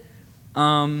it,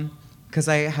 because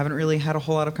I haven't really had a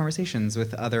whole lot of conversations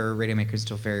with other radio makers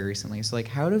until very recently. So like,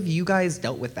 how have you guys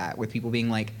dealt with that, with people being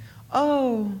like,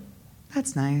 oh,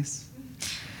 that's nice?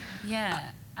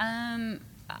 Yeah. I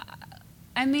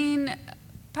mean,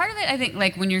 part of it, I think,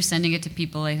 like when you're sending it to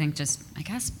people, I think just, I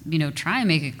guess, try and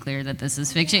make it clear that this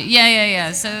is fiction.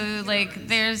 Yeah. So like,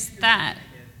 there's that.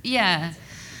 Yeah.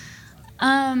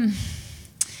 I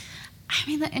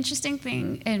mean, the interesting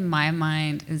thing in my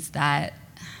mind is that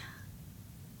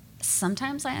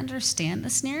sometimes I understand the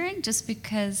sneering, just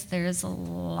because there's just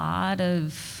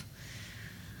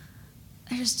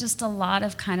a lot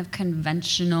of kind of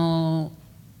conventional,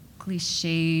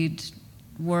 cliched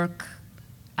work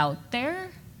out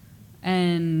there.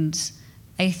 And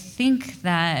I think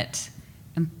that,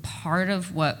 and part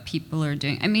of what people are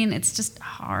doing, I mean, it's just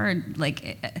hard.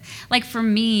 Like for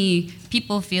me,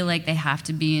 people feel like they have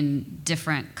to be in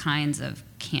different kinds of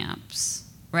camps,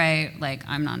 right? Like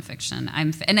I'm nonfiction,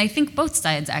 and I think both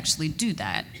sides actually do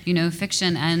that,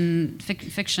 fiction and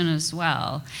fiction as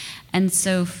well. And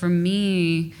so for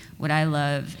me, what I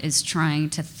love is trying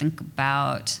to think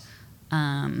about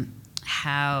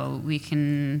how we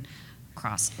can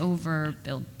cross over,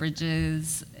 build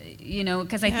bridges,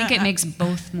 because I think it makes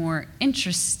both more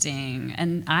interesting.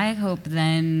 And I hope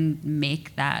then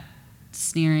make that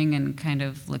sneering and kind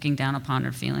of looking down upon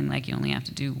or feeling like you only have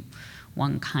to do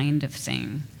one kind of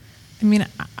thing. I mean,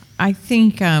 I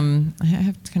think I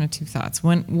have kind of two thoughts.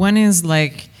 One is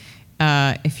like,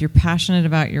 if you're passionate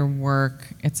about your work,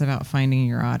 it's about finding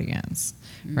your audience,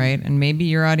 right? And maybe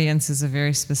your audience is a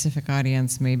very specific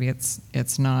audience. Maybe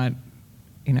it's not,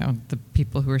 the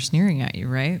people who are sneering at you,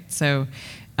 right? So,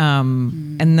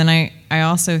 and then I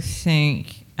also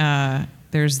think there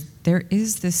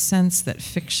is this sense that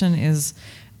fiction is,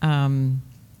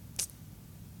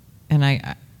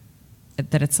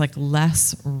 that it's like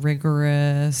less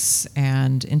rigorous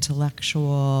and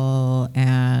intellectual,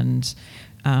 and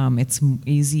it's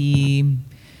easy.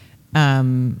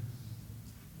 I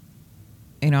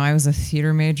was a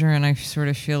theater major, and I sort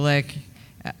of feel like,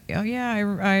 oh yeah,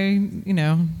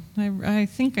 I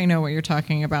think I know what you're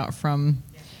talking about from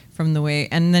the way.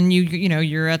 And then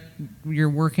you're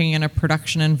working in a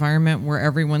production environment where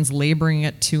everyone's laboring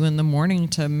at 2 a.m.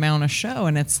 to mount a show,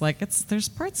 and it's like there's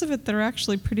parts of it that are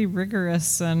actually pretty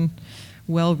rigorous and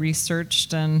well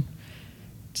researched, and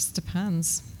it just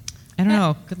depends. I don't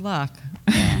know. Good luck.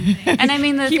 Yeah. And I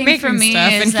mean, the keep thing for me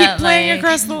is keep playing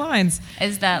across the lines.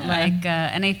 Is that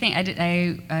and I think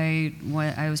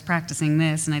I was practicing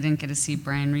this, and I didn't get to see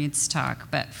Brian Reed's talk,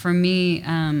 but for me,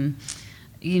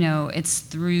 it's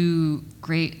through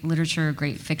great literature,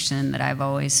 great fiction that I've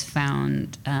always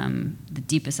found the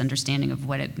deepest understanding of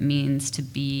what it means to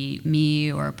be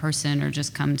me or a person, or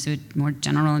just come to a more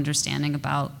general understanding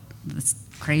about this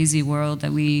crazy world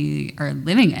that we are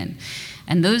living in.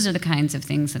 And those are the kinds of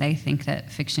things that I think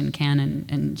that fiction can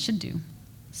and should do.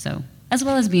 So, as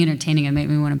well as be entertaining and make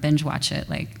me want to binge watch it,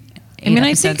 like 8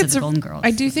 episodes of The Golden Girls.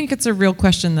 I do think it's a real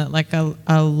question that like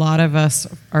a lot of us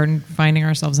are finding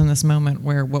ourselves in this moment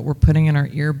where what we're putting in our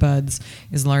earbuds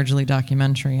is largely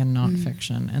documentary and not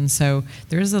fiction. And so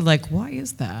there's why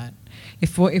is that?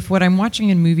 if what I'm watching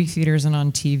in movie theaters and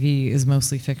on TV is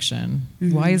mostly fiction,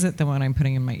 why is it that what I'm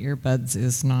putting in my earbuds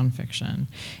is nonfiction?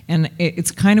 And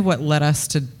it's kind of what led us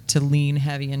to lean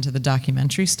heavy into the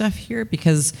documentary stuff here,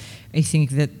 because I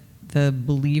think that the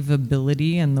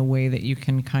believability and the way that you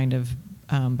can kind of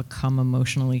become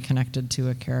emotionally connected to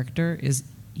a character is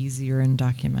easier in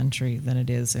documentary than it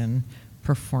is in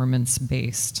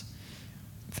performance-based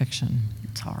fiction.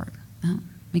 It's hard.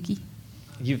 Mickey?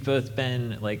 You've both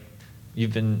been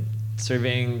you've been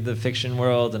surveying the fiction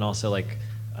world and also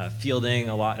fielding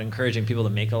a lot, encouraging people to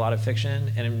make a lot of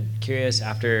fiction. And I'm curious,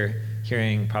 after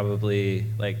hearing probably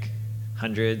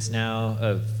hundreds now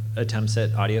of attempts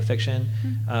at audio fiction,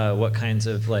 what kinds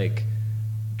of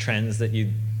trends that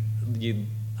you'd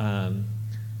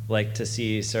like to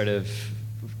see sort of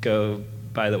go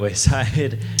by the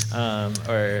wayside,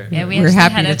 or we're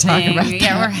happy to talk about that.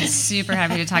 Yeah, we're super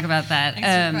happy to talk about that.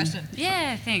 Thanks for the question.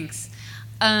 Yeah, thanks.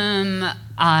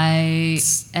 I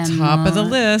am top of the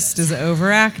list is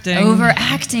overacting.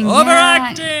 Overacting.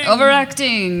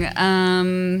 Overacting.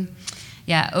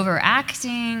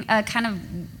 Kind of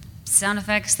sound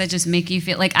effects that just make you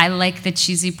feel like, I like the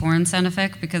cheesy porn sound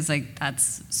effect because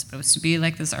that's supposed to be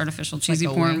this artificial cheesy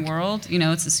porn wink. World.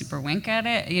 It's a super wink at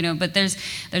it. But there's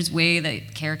way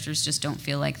that characters just don't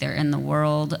feel like they're in the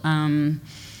world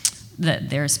that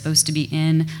they're supposed to be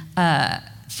in.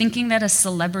 Thinking that a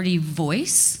celebrity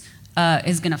voice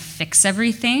is gonna fix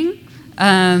everything,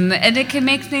 and it can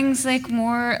make things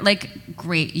more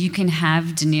great. You can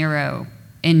have De Niro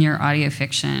in your audio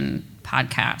fiction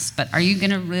podcast, but are you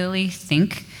gonna really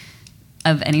think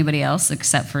of anybody else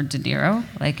except for De Niro?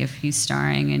 If he's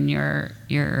starring in your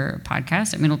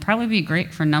podcast, I mean, it'll probably be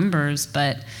great for numbers,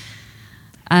 but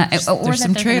there's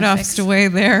some trade-offs to weigh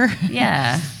there.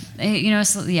 Yeah,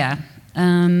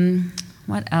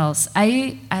 what else?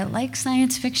 I like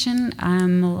science fiction.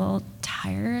 I'm a little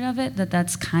tired of it.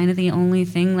 That's kind of the only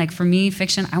thing. For me,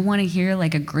 fiction, I want to hear a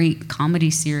great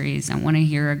comedy series. I want to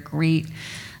hear a great.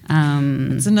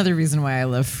 It's another reason why I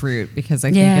love Fruit, because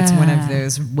I think it's one of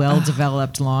those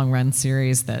well-developed long-run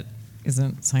series that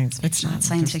isn't science fiction. It's not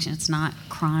science fiction. It's not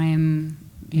crime.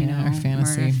 Or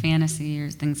fantasy. Murder, fantasy, or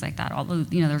things like that. Although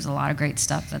there's a lot of great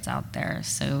stuff that's out there.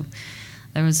 So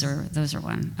those are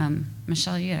one.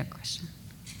 Michelle, you had a question.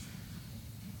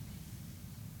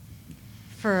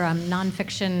 For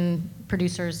nonfiction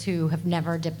producers who have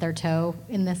never dipped their toe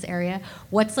in this area,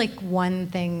 what's one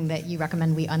thing that you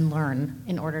recommend we unlearn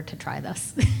in order to try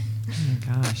this? Oh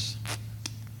my gosh.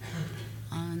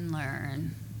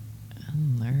 Unlearn.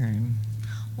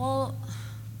 Well,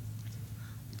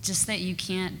 just that you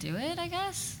can't do it, I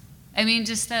guess. I mean,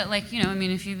 just that,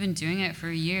 if you've been doing it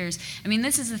for years. I mean,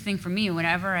 this is the thing for me.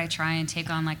 Whenever I try and take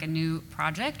on, a new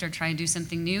project or try and do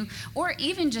something new, or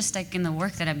even just, in the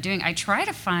work that I'm doing, I try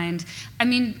to find, I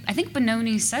think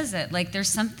Benoni says it, there's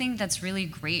something that's really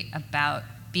great about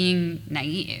being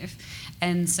naive.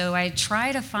 And so I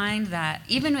try to find that,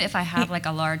 even if I have,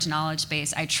 a large knowledge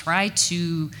base, I try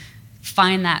to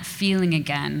find that feeling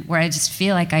again where I just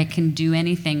feel like I can do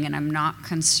anything and I'm not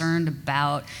concerned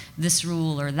about this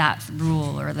rule or that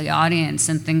rule or the audience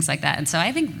and things like that. And so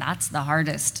I think that's the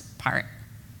hardest part.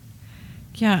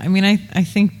 Yeah, I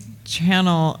think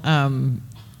channel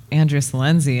Andrea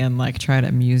Salenzi and try to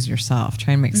amuse yourself.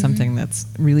 Try and make something that's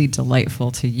really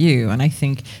delightful to you. And I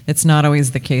think it's not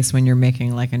always the case when you're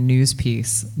making a news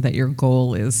piece that your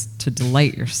goal is to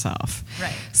delight yourself.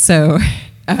 Right. So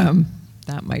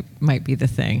that might be the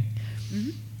thing. Mm-hmm.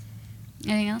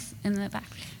 Anything else in the back?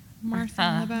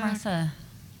 Martha.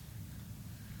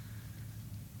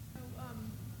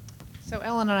 So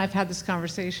Ellen and I have had this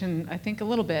conversation, I think, a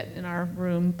little bit in our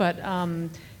room, but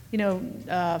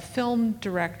film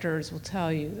directors will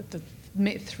tell you that the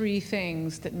three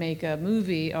things that make a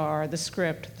movie are the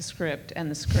script, and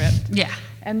the script. Yeah.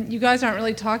 And you guys aren't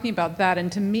really talking about that,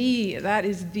 and to me, that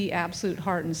is the absolute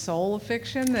heart and soul of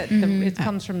fiction, that it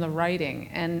comes from the writing.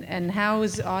 And how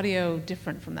is audio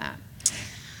different from that?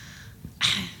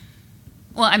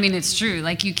 Well, it's true.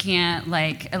 You can't,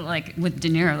 with De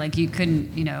Niro, you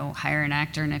couldn't, hire an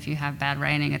actor, and if you have bad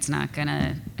writing, it's not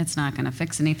gonna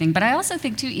fix anything. But I also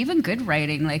think too, even good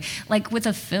writing, like with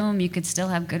a film, you could still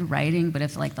have good writing, but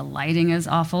if the lighting is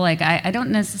awful, I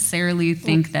don't necessarily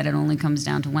think that it only comes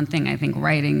down to one thing. I think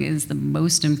writing is the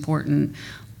most important,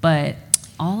 but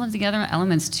all of the other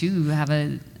elements too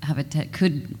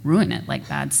could ruin it, like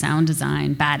bad sound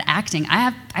design, bad acting.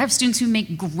 I have students who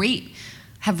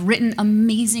have written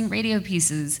amazing radio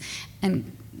pieces,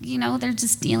 and they're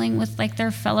just dealing with their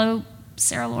fellow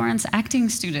Sarah Lawrence acting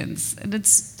students, and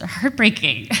it's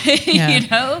heartbreaking, Yeah. you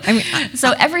know? I mean,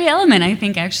 so every element, I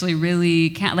think, actually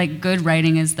really can't, like, good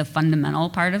writing is the fundamental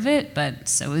part of it, but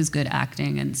so is good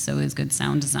acting, and so is good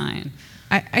sound design.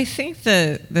 I think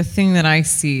the thing that I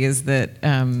see is that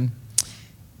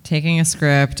taking a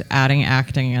script, adding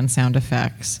acting and sound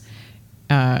effects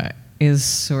is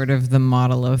sort of the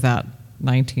model of that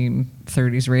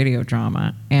 1930s radio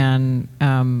drama. And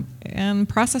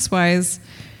process-wise,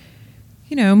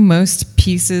 you know, most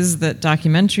pieces that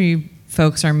documentary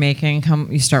folks are making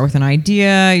you start with an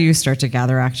idea, you start to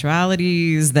gather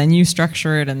actualities, then you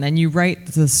structure it, and then you write.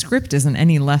 The script isn't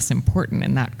any less important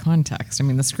in that context. I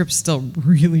mean, the script's still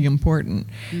really important,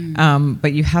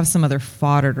 but you have some other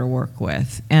fodder to work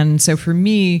with. And so for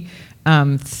me,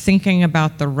 thinking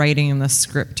about the writing and the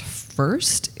script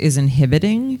first is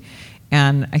inhibiting.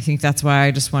 And I think that's why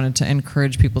I just wanted to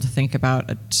encourage people to think about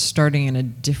starting in a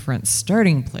different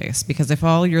starting place. Because if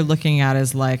all you're looking at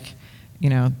is like, you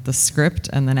know, the script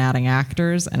and then adding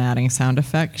actors and adding sound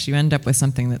effects, you end up with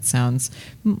something that sounds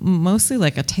mostly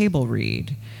like a table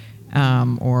read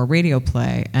or a radio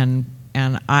play. And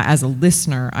I, as a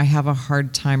listener, I have a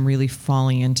hard time really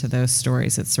falling into those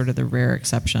stories. It's sort of the rare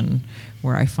exception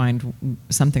where I find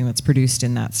something that's produced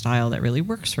in that style that really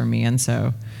works for me. And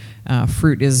so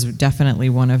Fruit is definitely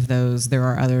one of those. There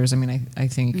are others. I mean, I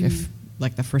think if,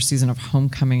 like, the first season of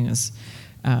Homecoming is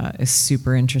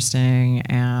super interesting.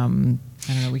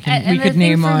 I don't know. We could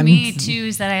name on. For me too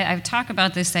is that I've talked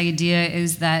about this idea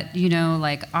is that, you know,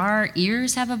 like, our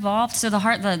ears have evolved. So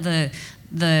the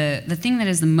thing that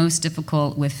is the most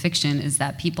difficult with fiction is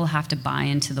that people have to buy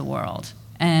into the world,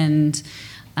 and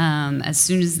as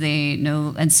soon as they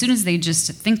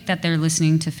just think that they're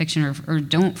listening to fiction, or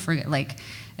don't forget, like,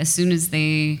 as soon as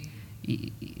they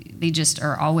just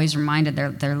are always reminded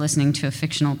they're listening to a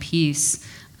fictional piece,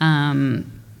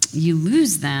 you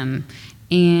lose them.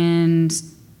 And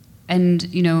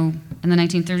you know, in the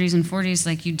 1930s and 40s,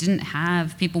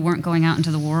 like, people weren't going out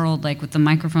into the world, like, with the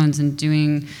microphones and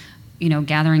doing, you know,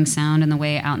 gathering sound in the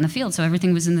way out in the field. So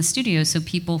everything was in the studio. So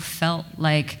people felt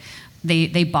like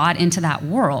they bought into that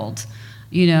world,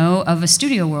 you know, of a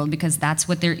studio world, because that's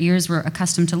what their ears were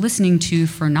accustomed to listening to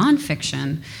for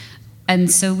nonfiction.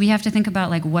 And so we have to think about,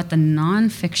 like, what the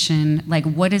nonfiction, like,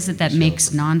 what is it that makes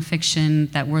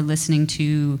nonfiction that we're listening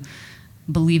to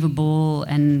believable,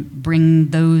 and bring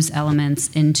those elements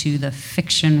into the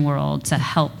fiction world to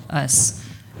help us,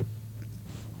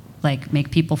 like,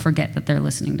 make people forget that they're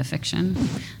listening to fiction.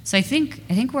 So I think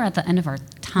we're at the end of our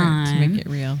time. To make it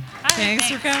real. Thanks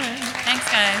for coming. Thanks,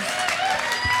 guys.